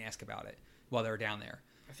out and ask about it while they were down there?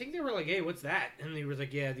 I think they were like, "Hey, what's that?" And they were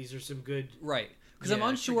like, "Yeah, these are some good." Right. Because Yeah, I'm I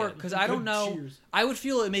unsure. forget. Because I don't Good know. shears. I would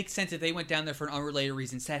feel it makes sense if they went down there for an unrelated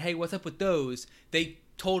reason. Said, "Hey, what's up with those?" They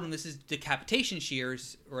told him this is decapitation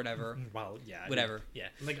shears or whatever. Well, yeah. Whatever. Yeah.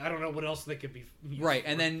 Like I don't know what else they could be. used Right, for.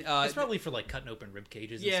 and then It's probably for like cutting open rib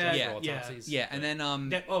cages. Yeah, and yeah, stuff for autopsies. yeah, and then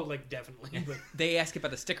definitely. But they ask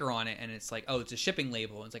about the sticker on it, and it's like, oh, it's a shipping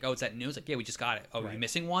label. And it's like, oh, it's that new. It's like, yeah, we just got it. Oh, are you Right.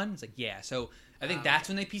 missing one? It's like, yeah. So I think that's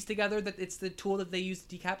when they piece together that it's the tool that they use to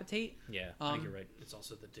decapitate. Yeah, I think you're right. it's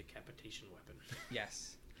also the decapitation weapon.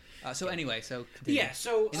 Yes. So anyway, so continue. Yeah.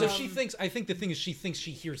 So She thinks. I think the thing is, she thinks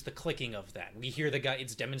she hears the clicking of that. We hear the guy.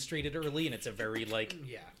 It's demonstrated early, and it's a very like.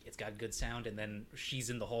 Yeah. It's got good sound, and then she's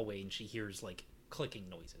in the hallway, and she hears like clicking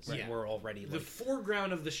noises. Right. And we're already The like.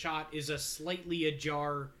 foreground of the shot is a slightly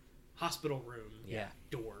ajar hospital room Yeah.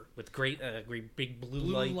 door With great big blue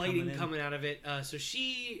lighting light coming out of it. So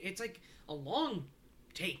it's like a long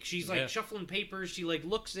take. She's like Yeah. shuffling papers. She like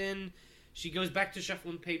looks in. She goes back to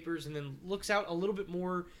shuffling papers and then looks out a little bit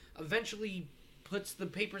more. Eventually puts the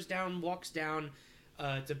papers down, walks down.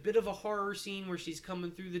 It's a bit of a horror scene where she's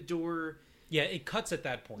coming through the door. Yeah, it cuts at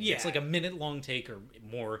that point. Yeah. It's like a minute-long take or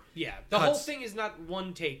more. Yeah, the whole Cuts. thing is not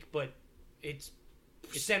one take, but it's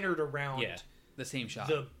centered around The same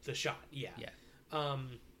shot. The shot, yeah. Yeah.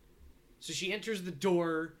 So she enters the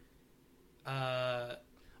door.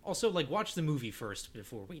 Also, like, watch the movie first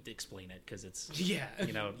before we explain it, because it's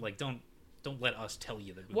like don't let us tell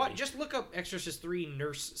you the movie. What? Just look up Exorcist 3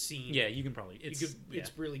 nurse scene. Yeah, you can probably.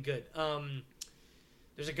 It's really good.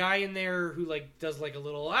 There's a guy in there who like does like a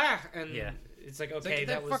little and it's like, okay, get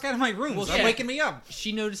that the was fuck out of my room. Well, Stop waking me up.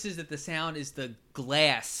 She notices that the sound is the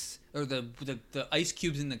glass or the ice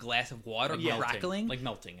cubes in the glass of water crackling, like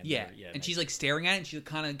melting. And she's like staring at it, and she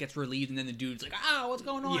kind of gets relieved, and then the dude's like, what's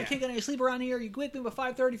going on? Yeah. I can't get any sleep around here. You wake me up at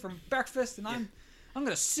 5:30 from breakfast, and I'm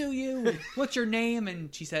gonna sue you. What's your name?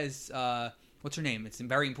 And she says, what's her name? It's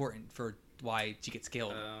very important for why she gets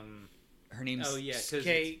killed. Her name's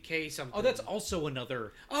K something. Oh, that's also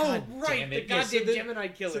another. Oh, right, the goddamn Gemini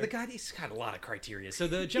killer. So the guy, he's got a lot of criteria. So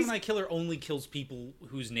the Gemini killer only kills people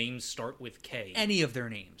whose names start with K. Any of their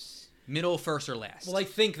names, middle, first, or last. Well, I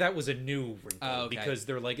think that was a new wrinkle because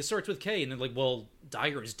they're like, it starts with K, and then like, well,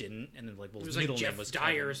 Dyer's didn't, and then like, well, his middle name was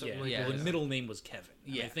Dyer Kevin. or something like that. Well, his middle name was Kevin.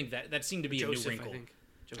 Yeah, I think that seemed to be Joseph, a new wrinkle. I think.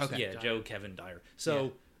 Joseph, Dyer. Joe Kevin Dyer.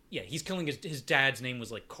 So. Yeah, he's killing his dad's name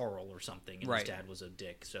was like Carl or something, and his dad was a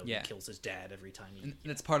dick, so he kills his dad every time. And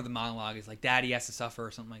that's part of the monologue is like, Daddy has to suffer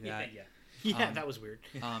or something like that. Yeah, that was weird.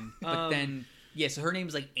 But then, so her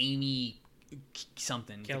name's like Amy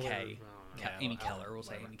something, Keller. K. Amy Keller, we'll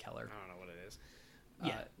say Amy Keller. I don't know what it is.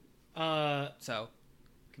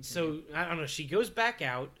 So, I don't know, she goes back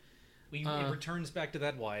out. It returns back to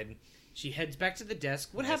that wide. She heads back to the desk.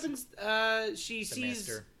 What happens? She sees...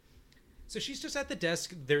 Master. So she's just at the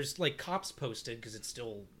desk. There's like cops posted because it's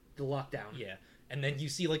still the lockdown. Yeah, and then you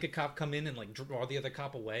see like a cop come in and like draw the other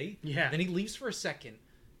cop away. Yeah. Then he leaves for a second,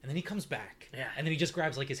 and then he comes back. Yeah. And then he just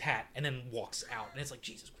grabs like his hat and then walks out, and it's like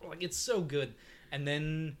Jesus, like it's so good. And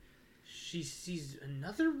then she sees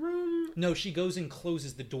another room. No, she goes and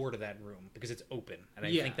closes the door to that room because it's open, and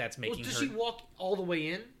I think that's making does her. Does she walk all the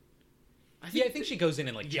way in? I think she goes in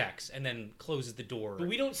and like checks and then closes the door. But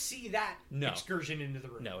we don't see that excursion into the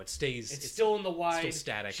room. No, it stays. It's still in the wide. Still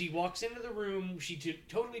static. She walks into the room. She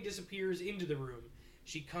totally disappears into the room.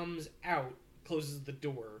 She comes out, closes the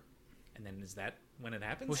door. And then is that when it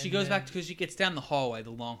happens? Well, she goes back because she gets down the hallway, the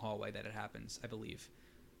long hallway that it happens, I believe.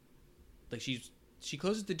 Like she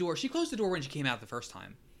closes the door. She closed the door when she came out the first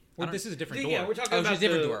time. Well, this is a different door. Yeah, we're talking about a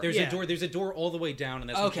different door. There's a door. There's a door all the way down, and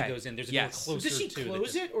that's when she goes in. There's a door closer. Does she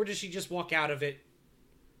close it, or does she just walk out of it?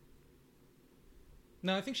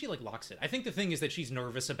 No, I think she like locks it. I think the thing is that she's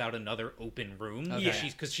nervous about another open room. Okay. Yeah,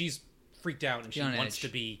 because she's freaked out and she on wants edge. to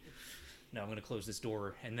be. No, I'm going to close this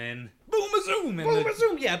door, and then boom a zoom, and Boom a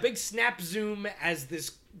zoom. Yeah, big snap zoom as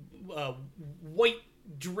this white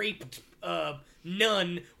draped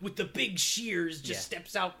nun with the big shears just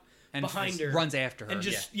steps out. And behind her, runs after her, and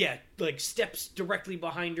just like steps directly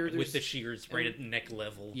behind her with the shears right at neck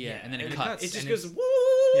level. Yeah, and then it cuts. It just goes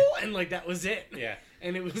woo, and like that was it. Yeah,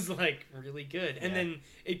 and it was like really good. And then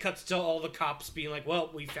it cuts to all the cops being like,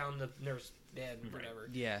 "Well, we found the nurse dead, whatever."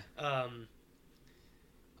 Yeah.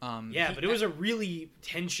 But it was a really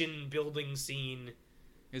tension building scene.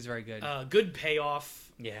 It was very good. Good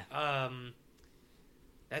payoff. Yeah.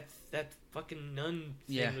 That fucking nun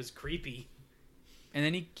thing was creepy. And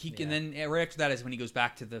then and then right after that is when he goes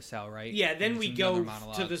back to the cell, right? Yeah. Then we go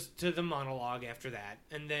to the monologue after that,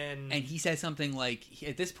 and then he says something like,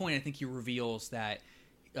 at this point, I think he reveals that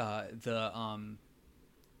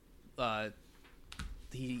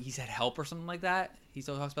he's had help or something like that. He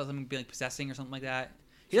still talks about something being like possessing or something like that.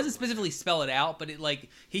 He doesn't specifically spell it out, but it like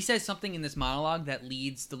he says something in this monologue that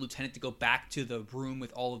leads the lieutenant to go back to the room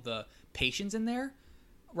with all of the patients in there,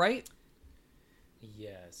 right?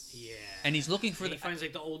 Yes. Yeah. And he's looking for he finds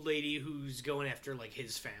like the old lady who's going after like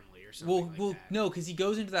his family or something. Well, no, because he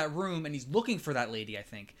goes into that room and he's looking for that lady, I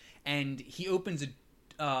think, and he opens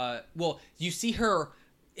a. You see her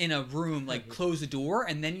in a room, like close the door,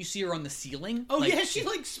 and then you see her on the ceiling. Oh like, yeah, she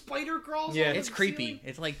like spider crawls. Yeah, on it's the creepy. ceiling.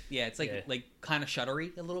 It's like kind of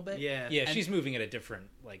shuddery a little bit. Yeah, yeah. And, she's moving at a different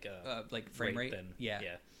frame rate. Than, yeah.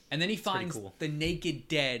 And then he finds the naked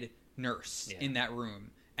dead nurse in that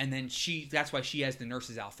room, and then that's why she has the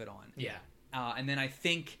nurse's outfit on. Yeah. And then I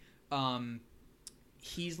think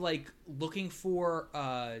he's like looking for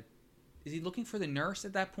is he looking for the nurse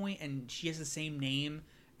at that point, and she has the same name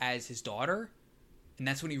as his daughter, and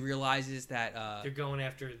that's when he realizes that they're going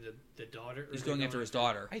after the daughter. He's going after his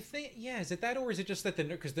daughter. I think is it that, or is it just that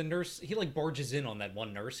because the nurse he like barges in on that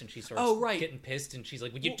one nurse and she starts getting pissed and she's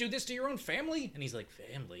like, "Would you do this to your own family?" And he's like,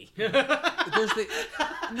 "Family." There's the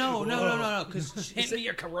no, because hand me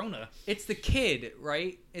your Corona. It's the kid,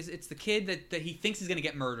 right? It's the kid that he thinks is going to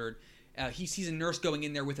get murdered. He sees a nurse going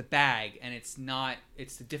in there with a bag, and it's not.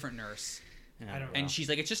 It's the different nurse. I don't know. And she's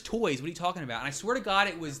like, "It's just toys. What are you talking about?" And I swear to God,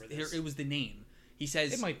 it was the name. He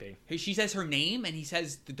says It might be. She says her name, and he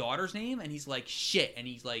says the daughter's name, and he's like, "Shit," and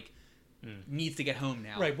he's like, needs to get home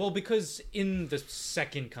now. Right. Well, because in the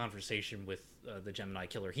second conversation with the Gemini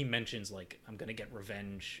killer, he mentions like, "I'm gonna get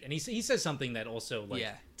revenge," and he says something that also like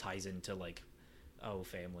ties into like, oh,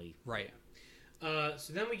 family. Right.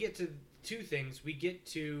 So then we get to two things. We get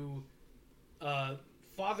to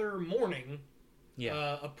Father Morning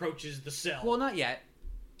approaches the cell. Well, not yet.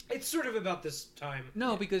 It's sort of about this time.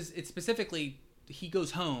 No, because it's specifically he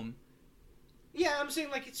goes home. Yeah, I'm saying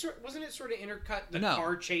like wasn't it sort of intercut the No.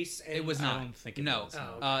 car chase? And, It was not. I don't think it no. was.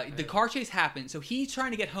 Oh, okay. The car chase happened, so he's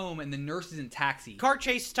trying to get home, and the nurse is in taxi. Car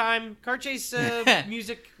chase time. Car chase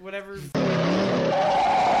music, whatever.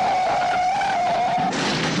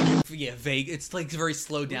 Yeah, vague. It's like very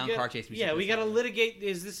slowed down car chase music. Yeah, we gotta litigate.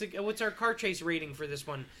 Is this what's our car chase rating for this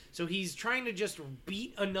one? So he's trying to just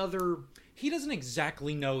beat another. He doesn't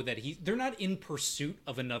exactly know that they're not in pursuit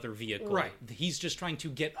of another vehicle. Right. He's just trying to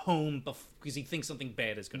get home because he thinks something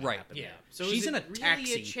bad is going to happen. Yeah. So she's is in a it really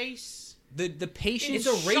taxi. a chase? The patient. It's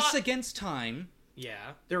a race shot- against time.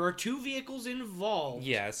 Yeah. There are two vehicles involved.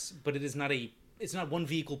 Yes, but it is not it's not one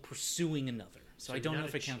vehicle pursuing another. So I don't know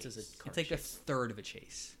if it counts as a car It's like a chase. third of a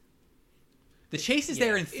chase. The chase is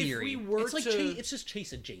there in theory. If we were It's like to, it's just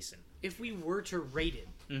chase adjacent. if we were to rate it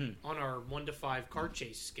on our 1 to 5 car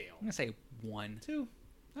chase scale, I'm gonna say 1. 2.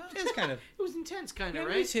 It's kind of it was intense, kind of, Yeah,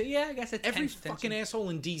 me right? too. Yeah, I guess it's every fucking asshole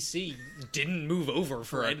in DC didn't move over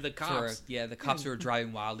for any of the cops. the cops were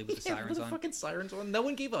driving wildly with the Yeah, sirens with the on. fucking sirens on. No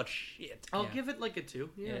one gave a shit. I'll Yeah. give it like a 2.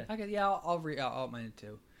 Yeah. Okay, yeah, I'll mind it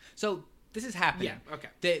too. So this is happening. Yeah,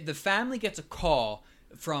 okay. The family gets a call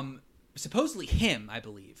from supposedly him, I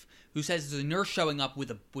believe, who says there's a nurse showing up with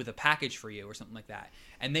a package for you or something like that.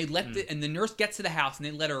 And they let and the nurse gets to the house and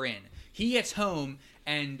they let her in. He gets home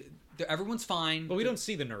and everyone's fine. But we don't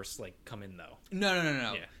see the nurse like come in though. No.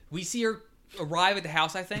 Yeah. We see her arrive at the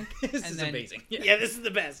house, I think. This and is then, amazing. Yeah, this is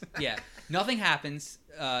the best. Yeah. Nothing happens.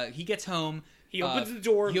 He gets home. He opens the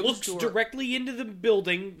door, he opens looks the door. directly into the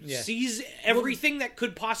building, Yeah. sees everything that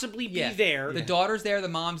could possibly be there. The daughter's there, the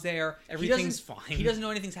mom's there. Everything's He doesn't- fine. He doesn't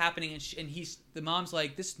know anything's happening, and the mom's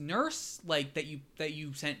like, this nurse like that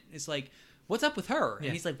you sent is like, what's up with her? And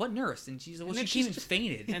Yeah. he's like, what nurse? And she's like, well, And then she came she's and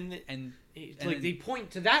fainted. and and like then- they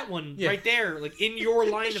point to that one Yeah. right there, like in your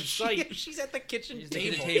line of sight. She's at the kitchen She's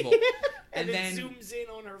table. at the table. and and then then zooms in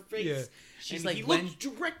on her face. Yeah. she's and like, he when looked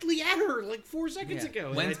directly at her like 4 seconds ago.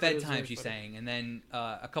 And I when's thought it was bedtime? really She's funny. saying, and then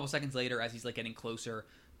a couple seconds later, as he's like getting closer,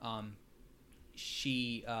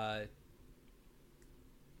 she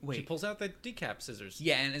wait. She pulls out the decap scissors.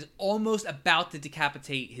 Yeah, and is almost about to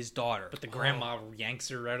decapitate his daughter. But the grandma yanks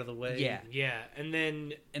her out of the way. Yeah. Yeah, and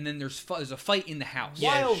then And then there's a fight in the house.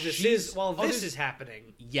 while this she's- is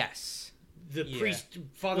happening, Yes. the Yeah. priest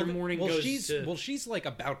Father Morning goes to she's like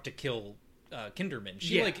about to kill Kinderman.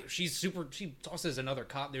 She Yeah. she tosses another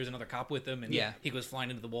cop. There's another cop with him, and Yeah. he goes flying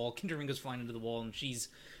into the wall. Kinderman goes flying into the wall, and she's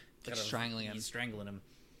Like got a- strangling him. He's strangling him,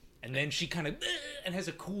 and then she kind of and has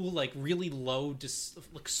a cool like really low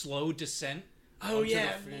slow descent. onto the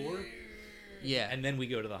floor. Yeah. And then we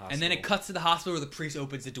go to the hospital. And then it cuts to the hospital where the priest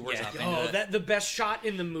opens the doors Yeah. up. Oh, and, that the best shot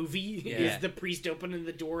in the movie Yeah. is the priest opening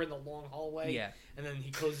the door in the long hallway. Yeah. And then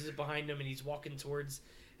he closes it behind him and he's walking towards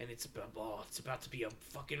and it's about to be a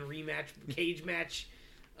fucking rematch, cage match.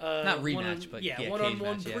 Not rematch, one-on- but yeah, yeah,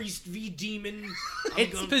 one-on-one cage match, yeah. priest v demon.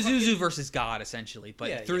 it's Pazuzu versus God, essentially, but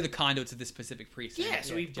Yeah, through yeah. the conduits of this specific priest. Yeah,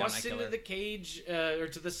 so he Gemini busts into killer. the cage or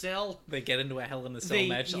to the cell. they get into a Hell in a Cell They-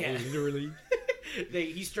 match. yeah. Literally.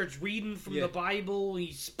 He starts reading from Yeah. the Bible.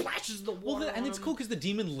 He splashes the water. And on it's him. cool because the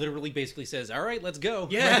demon literally basically says, "All right, let's go."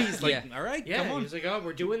 Yeah. He's like, Yeah. "All right, Yeah, come on." he's like, "Oh,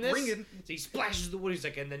 we're doing this." Bring it. So he splashes the wood. He's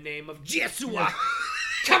like, "In the name of Yeshua,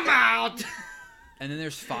 come out!" And then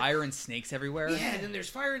there's fire and snakes everywhere. Yeah, and then there's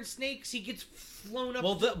fire and snakes. He gets flown up.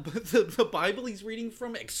 Well, the Bible he's reading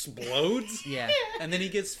from explodes. Yeah. And then he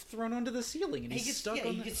gets thrown onto the ceiling, and he he's gets stuck yeah,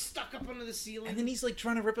 on he the... gets stuck up under the ceiling. And then he's like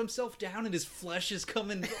trying to rip himself down, and his flesh is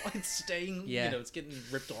coming, it's staying. Yeah. You know, it's getting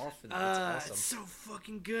ripped off. And it's awesome. It's so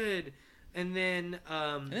fucking good. And then,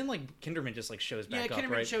 And then like Kinderman just like shows back up,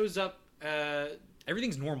 Kinderman right? shows up.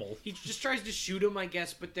 Everything's normal. He just tries to shoot him, I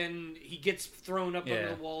guess, but then he gets thrown up Yeah. under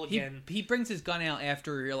the wall again. He brings his gun out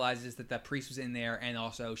after he realizes that that priest was in there, and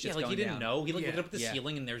also shit's Yeah, like going he didn't down. know. He like Yeah. looked up at the Yeah.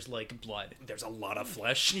 ceiling, and there's like blood. There's a lot of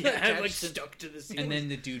flesh. Yeah, attached like to- stuck to the ceiling. And then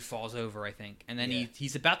the dude falls over, I think. And then Yeah.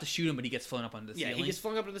 he's about to shoot him, but he gets flown up onto the yeah, ceiling. he gets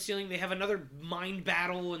flung up to the ceiling. They have another mind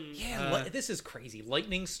battle, and Yeah, this is crazy.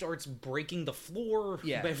 Lightning starts breaking the floor.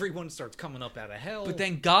 Yeah. Everyone starts coming up out of hell. But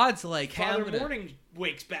then God's like, hey, I'm Father gonna- Morning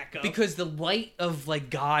wakes back up because the light of of like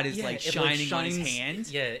God is Yeah, like it, shining on his shines- hand.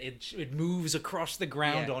 Yeah, it moves across the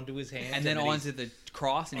ground Yeah. onto his hand, And then he's- onto the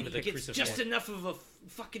cross, and onto he the Gets crucifix. just enough of a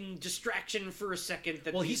fucking distraction for a second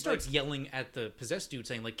that Well, he he's starts like, yelling at the possessed dude,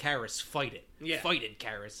 saying like, "Karis, fight it, Yeah. fight it,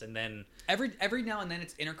 Karis," and then every now and then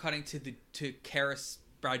it's intercutting to Karis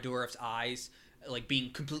Bradorov's eyes like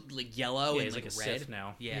being completely like, yellow Yeah, and he's like like a red Sith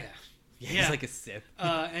now. Yeah. Yeah. He's like a Sith.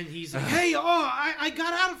 and he's like, "Hey, I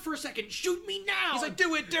got out for a second. Shoot me now!" he's like,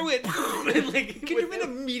 "Do it, do it!" And, like, Kinderman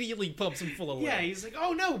immediately pumps him full of lead. yeah, he's like,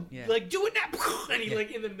 "Oh no, Yeah. like do it now!" And he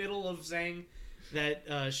like in the middle of saying that,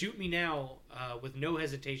 "Shoot me now," with no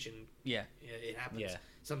hesitation. Yeah. It happens. Yeah.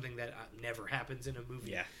 Something that never happens in a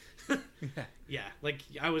movie. Yeah. Yeah, like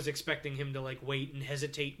I was expecting him to like wait and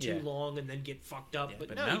hesitate too Yeah. long and then get fucked up, Yeah, but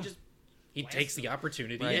but no, no. he just He blasts takes the him.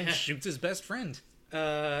 opportunity Right. and Yeah. shoots his best friend.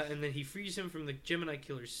 And then he frees him from the Gemini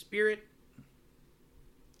killer's spirit.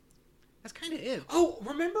 That's kind of it. Oh,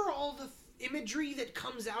 remember all the imagery that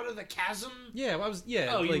comes out of the chasm? Yeah, well, I was.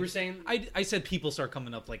 Yeah. Oh, you like, were saying- I said people start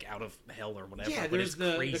coming up like out of hell or whatever. Yeah, but there's it's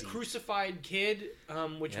the crazy. crucified kid,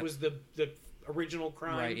 which Yep. was the original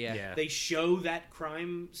crime. Right, yeah. Yeah. They show that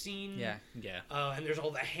crime scene. Yeah. Yeah. And there's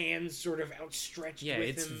all the hands sort of outstretched. Yeah, with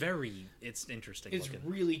it's him. it's interesting. It's looking.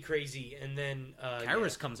 really crazy. And then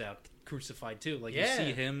Karis comes out crucified too. Like Yeah. you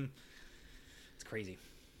see him. It's crazy.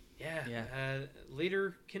 Yeah.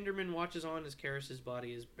 Later, Kinderman watches on as Karis's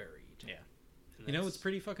body is buried. Yeah. And You know that's what's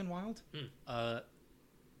pretty fucking wild? Hmm.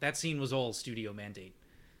 That scene was all studio mandate.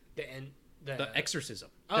 The exorcism.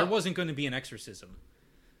 Oh. There wasn't going to be an exorcism.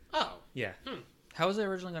 Oh. Yeah. How was it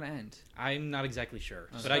originally going to end? I'm not exactly sure,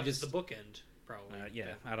 but Stuff I is just the bookend probably.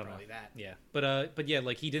 yeah, I don't know. Probably that. Yeah, but yeah,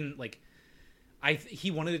 like he didn't like.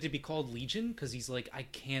 He wanted it to be called Legion because he's like, I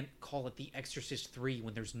can't call it The Exorcist 3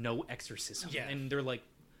 when there's no exorcism. Yeah. And they're like,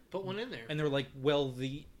 Put one in there. and they're like, well,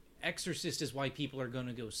 The Exorcist is why people are going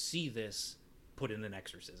to go see this. Put in an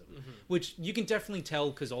exorcism, which you can definitely tell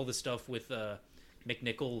because all the stuff with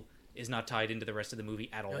McNichol is not tied into the rest of the movie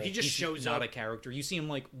at all. he just He's shows not up. a character. You see him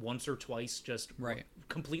like once or twice, just Right.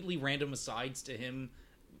 completely random asides to him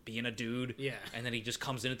being a dude. Yeah. and then he just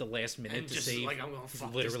comes in at the last minute And to just save. like, I'm gonna he's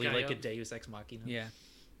fuck literally this guy like a up. Deus Ex Machina. Yeah.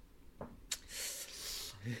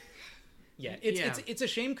 Yeah, Yeah. it's a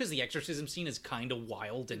shame because the exorcism scene is kind of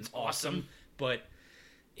wild and awesome, awesome. but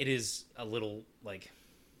it is a little like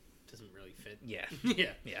Doesn't really fit. yeah,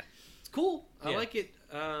 Yeah. yeah. It's cool. I Yeah. like it.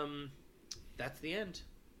 That's the end.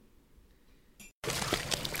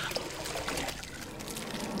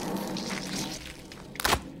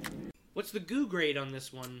 What's the goo grade on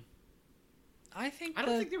this one? I think I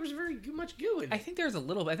don't think there was very much goo in it. I think there's a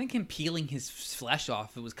little. I think him peeling his flesh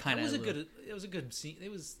off. It was kind It of. was a good scene. It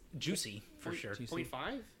was juicy for sure.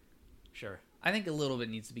 0.5? Sure. I think a little bit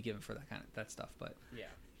needs to be given for that stuff, but Yeah.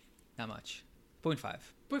 not much.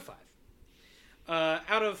 0.5. 0.5.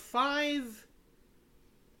 Out of 5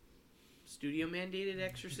 studio mandated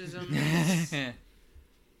exorcisms.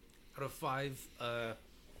 Out of 5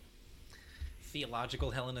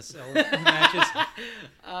 theological Hell in a Cell matches.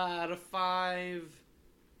 Out of 5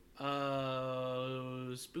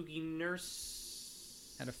 spooky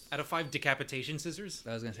nurse. Out of 5 decapitation scissors.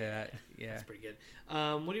 I was gonna say that. Yeah. That's pretty good.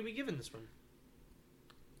 What are we giving this one?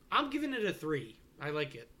 I'm giving it a 3. I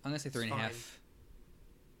like it. I'm gonna say 3.5.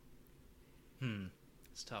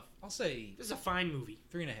 It's tough. I'll say This is a fine movie.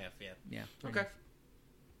 3.5. Yeah. Yeah. Okay.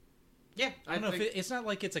 Yeah, I don't know if it's not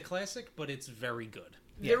like it's a classic, but it's very good.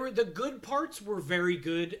 There were the good parts were very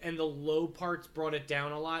good, and the low parts brought it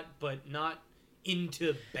down a lot, but not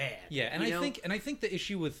into bad. Yeah, and you know? I think the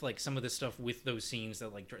issue with like some of the stuff with those scenes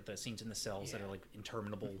that like the scenes in the cells that are like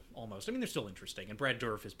interminable almost. I mean, they're still interesting, and Brad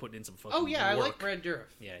Dourif is putting in some fucking. Oh yeah, work. I like Brad Dourif.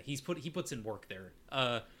 Yeah, he puts in work there.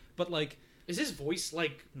 But like, is his voice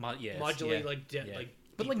like modulate like but like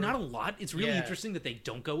deeper? not a lot. It's really Yeah. interesting that they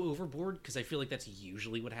don't go overboard because I feel like that's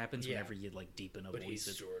usually what happens whenever you like deepen a But voice.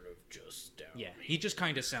 he's sort of just down. Yeah, he just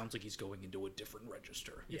kind of sounds like he's going into a different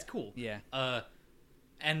register. It's cool. Yeah.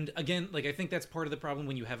 And again, like I think that's part of the problem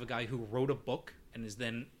when you have a guy who wrote a book and is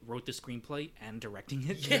then wrote the screenplay and directing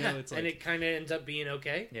it. Yeah, You know, it's like, and it kind of ends up being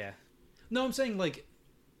okay. yeah. No, I'm saying like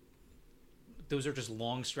those are just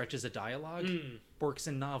long stretches of dialogue. Works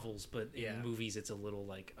in novels, but in movies it's a little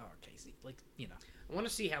like, oh, okay, see, like you know. I want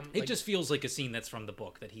to see how It just feels like a scene that's from the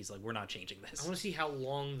book that he's like, we're not changing this. I want to see how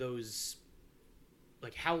long those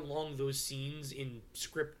scenes in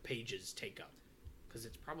script pages take up, because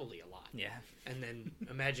it's probably a lot. Yeah. And then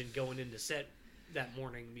imagine going into set that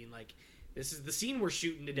morning and being like, this is the scene we're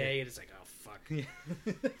shooting today, and it's like, oh fuck.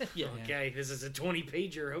 Yeah. Okay, this is a 20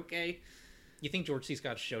 pager. Okay. You think George C.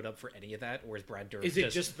 Scott showed up for any of that, or is Brad Dourif? Is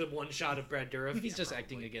it just the one shot of Brad Dourif? He's Yeah, just probably.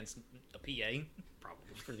 acting against a PA,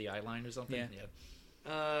 Probably. for the eyeline or something.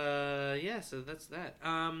 Yeah. Yeah. So that's that.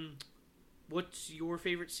 What's your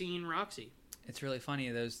favorite scene, Roxy? It's really funny.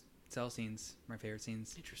 Those cell scenes, my favorite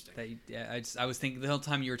scenes. Interesting. I was thinking the whole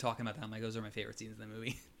time you were talking about that, I'm like, those are my favorite scenes in the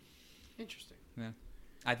movie. Interesting. Yeah.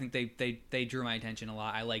 I think they drew my attention a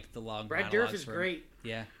lot. I liked the long Brad monologues Dourif is for- great.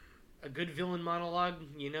 Yeah. A good villain monologue.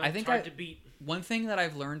 I think it's hard to beat. One thing that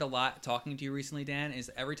I've learned a lot talking to you recently, Dan, is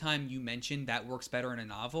every time you mention that works better in a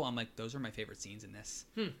novel, I'm like, those are my favorite scenes in this.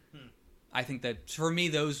 I think that, for me,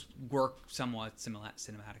 those work somewhat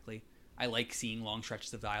cinematically. I like seeing long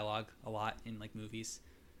stretches of dialogue a lot in, like, movies,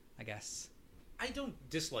 I guess. I don't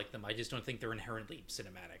dislike them. I just don't think they're inherently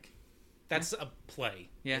cinematic. That's a play.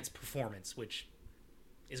 Yeah. It's performance, which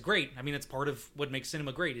is great. I mean, it's part of what makes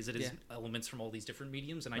cinema great, is it is elements from all these different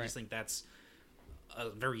mediums, and I just think that's a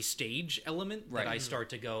very stage element that I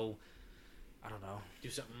start to go, I don't know,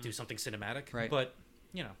 do something cinematic. Right. But,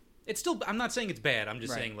 it's still, I'm not saying it's bad. I'm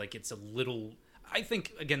just saying, like, it's a little, I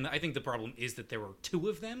think the problem is that there are two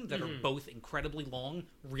of them that are both incredibly long,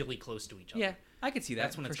 really close to each other. Yeah, I could see that.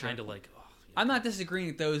 That's when for it's sure. kind of like, I'm not disagreeing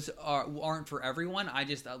that those aren't for everyone. I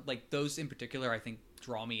just, like, those in particular, I think,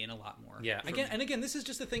 draw me in a lot more. Yeah, again, this is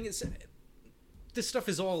just the thing. Is this stuff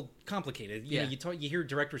is all complicated. You know, you hear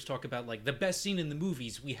directors talk about, like, the best scene in the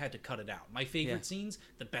movies, we had to cut it out. My favorite scenes,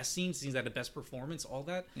 the best scenes that had the best performance, all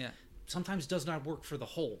that. Yeah. Sometimes does not work for the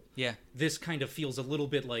whole. Yeah. This kind of feels a little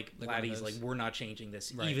bit like Laddie's, like, those. we're not changing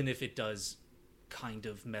this, Right. even if it does kind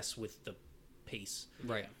of mess with the pace.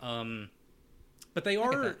 Right. But they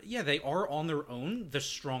are, they are on their own the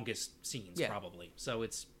strongest scenes, probably. So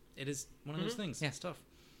it is one of those things. Yeah. It's tough.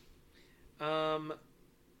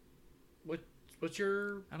 What's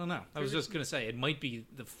your? I don't know. I was just gonna say it might be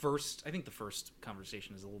the first. I think the first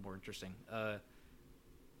conversation is a little more interesting.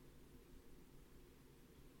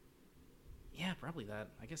 Yeah, probably that.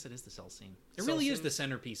 I guess it is the cell scene. It really is the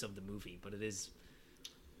centerpiece of the movie, but it is.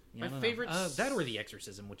 Yeah, My favorite that or The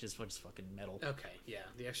Exorcism, which is fucking metal. Okay, yeah,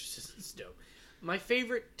 The Exorcist is dope. My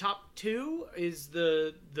favorite top two is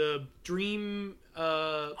the dream.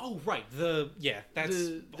 Oh right, that's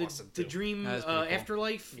awesome. The dream That was pretty cool.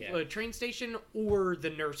 afterlife train station, or the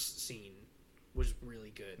nurse scene was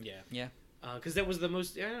really good. Yeah, Yeah. Because that was the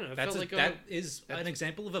most. I don't know. It that's felt like that is an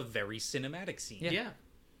example of a very cinematic scene. Yeah.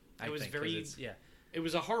 I It was think, very. 'cause it's- It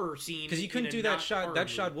was a horror scene because you couldn't in a do that not shot. horror That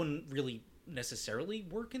shot movie. wouldn't really necessarily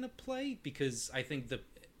work in a play because I think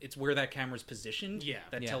it's where that camera's positioned. Yeah.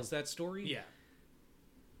 that tells that story. Yeah.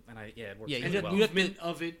 And it works. Yeah, really you'd well. have- you'd have Movement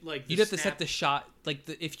of it, like You'd have to set the shot, like,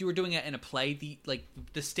 if you were doing it in a play,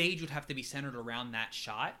 the stage would have to be centered around that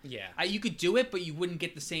shot. Yeah. You could do it, but you wouldn't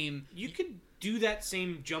get the same. You could do that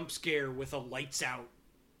same jump scare with a lights out.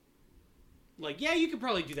 Like, yeah, you could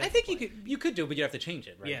probably do that. I think you could. do, but you have to change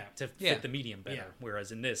it, right? Yeah. To fit Yeah. the medium better. Yeah.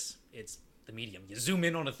 Whereas in this, it's the medium. You zoom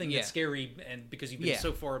in on a thing Yeah. that's scary, and because you've been Yeah.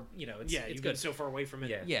 so far, it's Yeah, it's you've good. been so far away from it.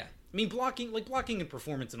 Yeah. Yeah. I mean, blocking and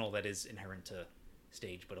performance and all that is inherent to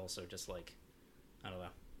stage, but also just like, I don't know.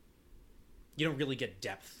 You don't really get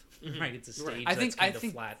depth, right? It's a stage. I think that's kind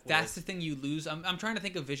of flat. that's the thing you lose. I'm trying to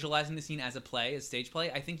think of visualizing the scene as a play, as stage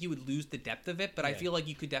play. I think you would lose the depth of it, but I Yeah. feel like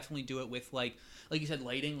you could definitely do it with like you said,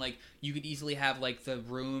 lighting. Like you could easily have like the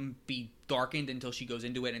room be darkened until she goes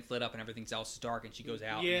into it and it's lit up and everything else is dark and she goes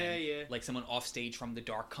out. Yeah, and then, yeah. Like someone off stage from the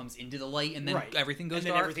dark comes into the light and then Right. everything goes and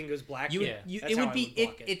then dark. everything goes black. You would, yeah, you, that's it how would I be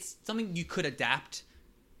block it. it's something you could adapt,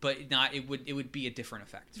 but not it would be a different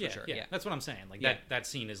effect for sure. Yeah. That's what I'm saying. Like Yeah. that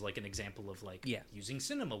scene is like an example of like using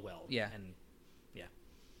cinema well. Yeah. And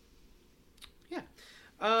Yeah.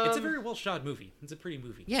 It's a very well shot movie. It's a pretty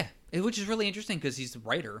movie. Yeah, which is really interesting because he's the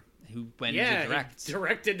writer who went yeah, to direct. he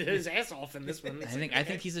directed his ass off in this one. I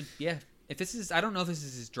think he's if this is, I don't know if this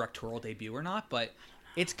is his directorial debut or not, but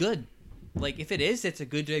it's good. Like if it is, it's a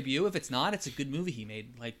good debut. If it's not, it's a good movie he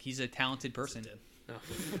made. Like he's a talented person.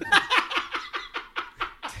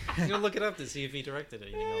 I'm gonna look it up to see if he directed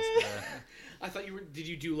anything else. But, I thought you were. Did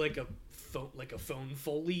you do like a phone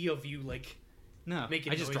foley of you like? no,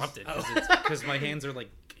 making I just noise? dropped it Oh. because my hands are like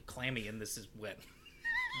clammy and this is wet.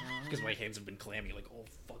 Because my hands have been clammy like all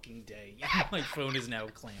fucking day. My phone is now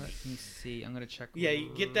clammy. Let me see. I'm gonna check. Yeah, you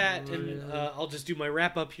get that, and I'll just do my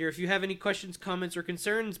wrap up here. If you have any questions, comments, or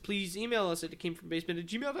concerns, please email us at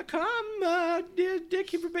itcamefrombasement@gmail.com.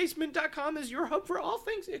 Itcamefrombasement.com is your hub for all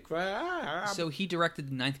things It So he directed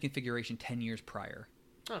the Ninth Configuration 10 years prior.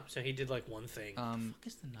 Oh, so he did like one thing. What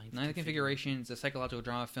is the Ninth Configuration is a psychological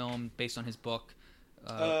drama film based on his book.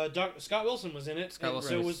 Scott Wilson was in it. Scott and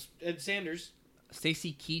Wilson so was- was Ed Sanders.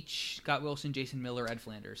 Stacy Keach, Scott Wilson, Jason Miller, Ed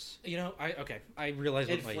Flanders. You know, I realized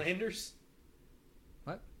Ed what my Flanders.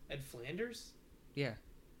 Ed Flanders? Yeah.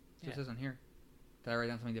 That's what it says on here. Did I write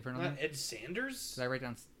down something different on Not that? Ed Sanders? Did I write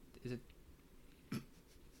down... Is it... Have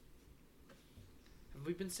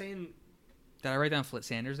we been saying... Did I write down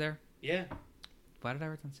Sanders there? Yeah. Why did I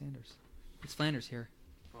write down Sanders? It's Flanders here.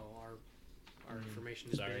 Oh, our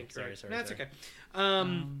information is Sorry, being correct. sorry, No, that's sorry. okay.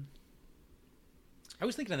 I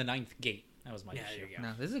was thinking of the Ninth Gate. That was my Yeah, issue. there you go.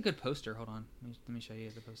 No, this is a good poster. Hold on. Let me show you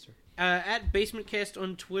the poster. At BasementCast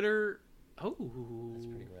on Twitter. Oh, That's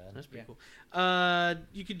pretty rad. That's pretty cool.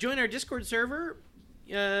 You could join our Discord server.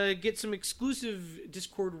 Get some exclusive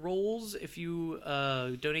Discord roles if you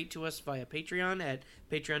donate to us via Patreon at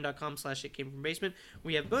patreon.com/itcamefrombasement.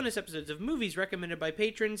 We have bonus episodes of movies recommended by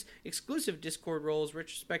patrons, exclusive Discord roles,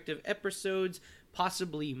 retrospective episodes,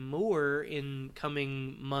 possibly more in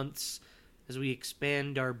coming months as we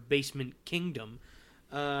expand our basement kingdom.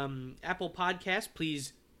 Apple Podcasts,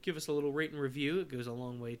 please give us a little rate and review. It goes a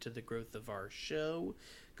long way to the growth of our show.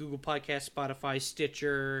 Google Podcasts, Spotify,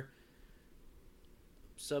 Stitcher,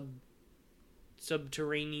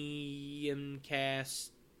 Subterranean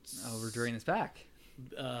Cast. Oh, we're drawing this back.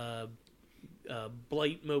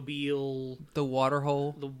 Blightmobile. The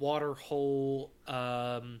Waterhole. The Waterhole.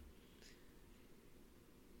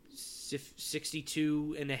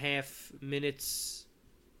 62 and a half minutes.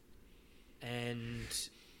 And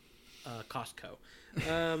Costco.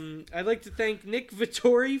 I'd like to thank Nick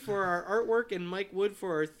Vittori for our artwork and Mike Wood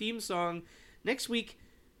for our theme song. Next week,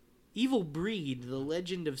 Evil Breed, The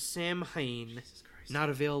Legend of Sam Hain. Not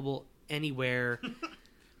available anywhere.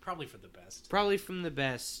 Probably for the best. Probably from the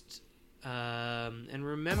best. And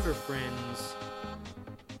remember, friends,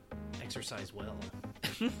 Exercise well.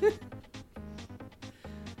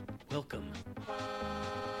 welcome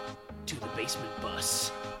to the basement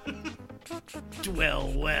bus.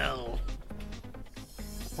 Dwell well.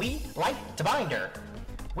 We like to binder.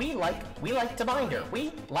 We like to binder.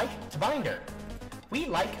 We like to binder. We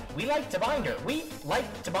like to binder. We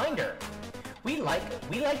like to binder. We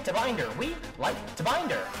like to binder. We like to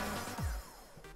binder.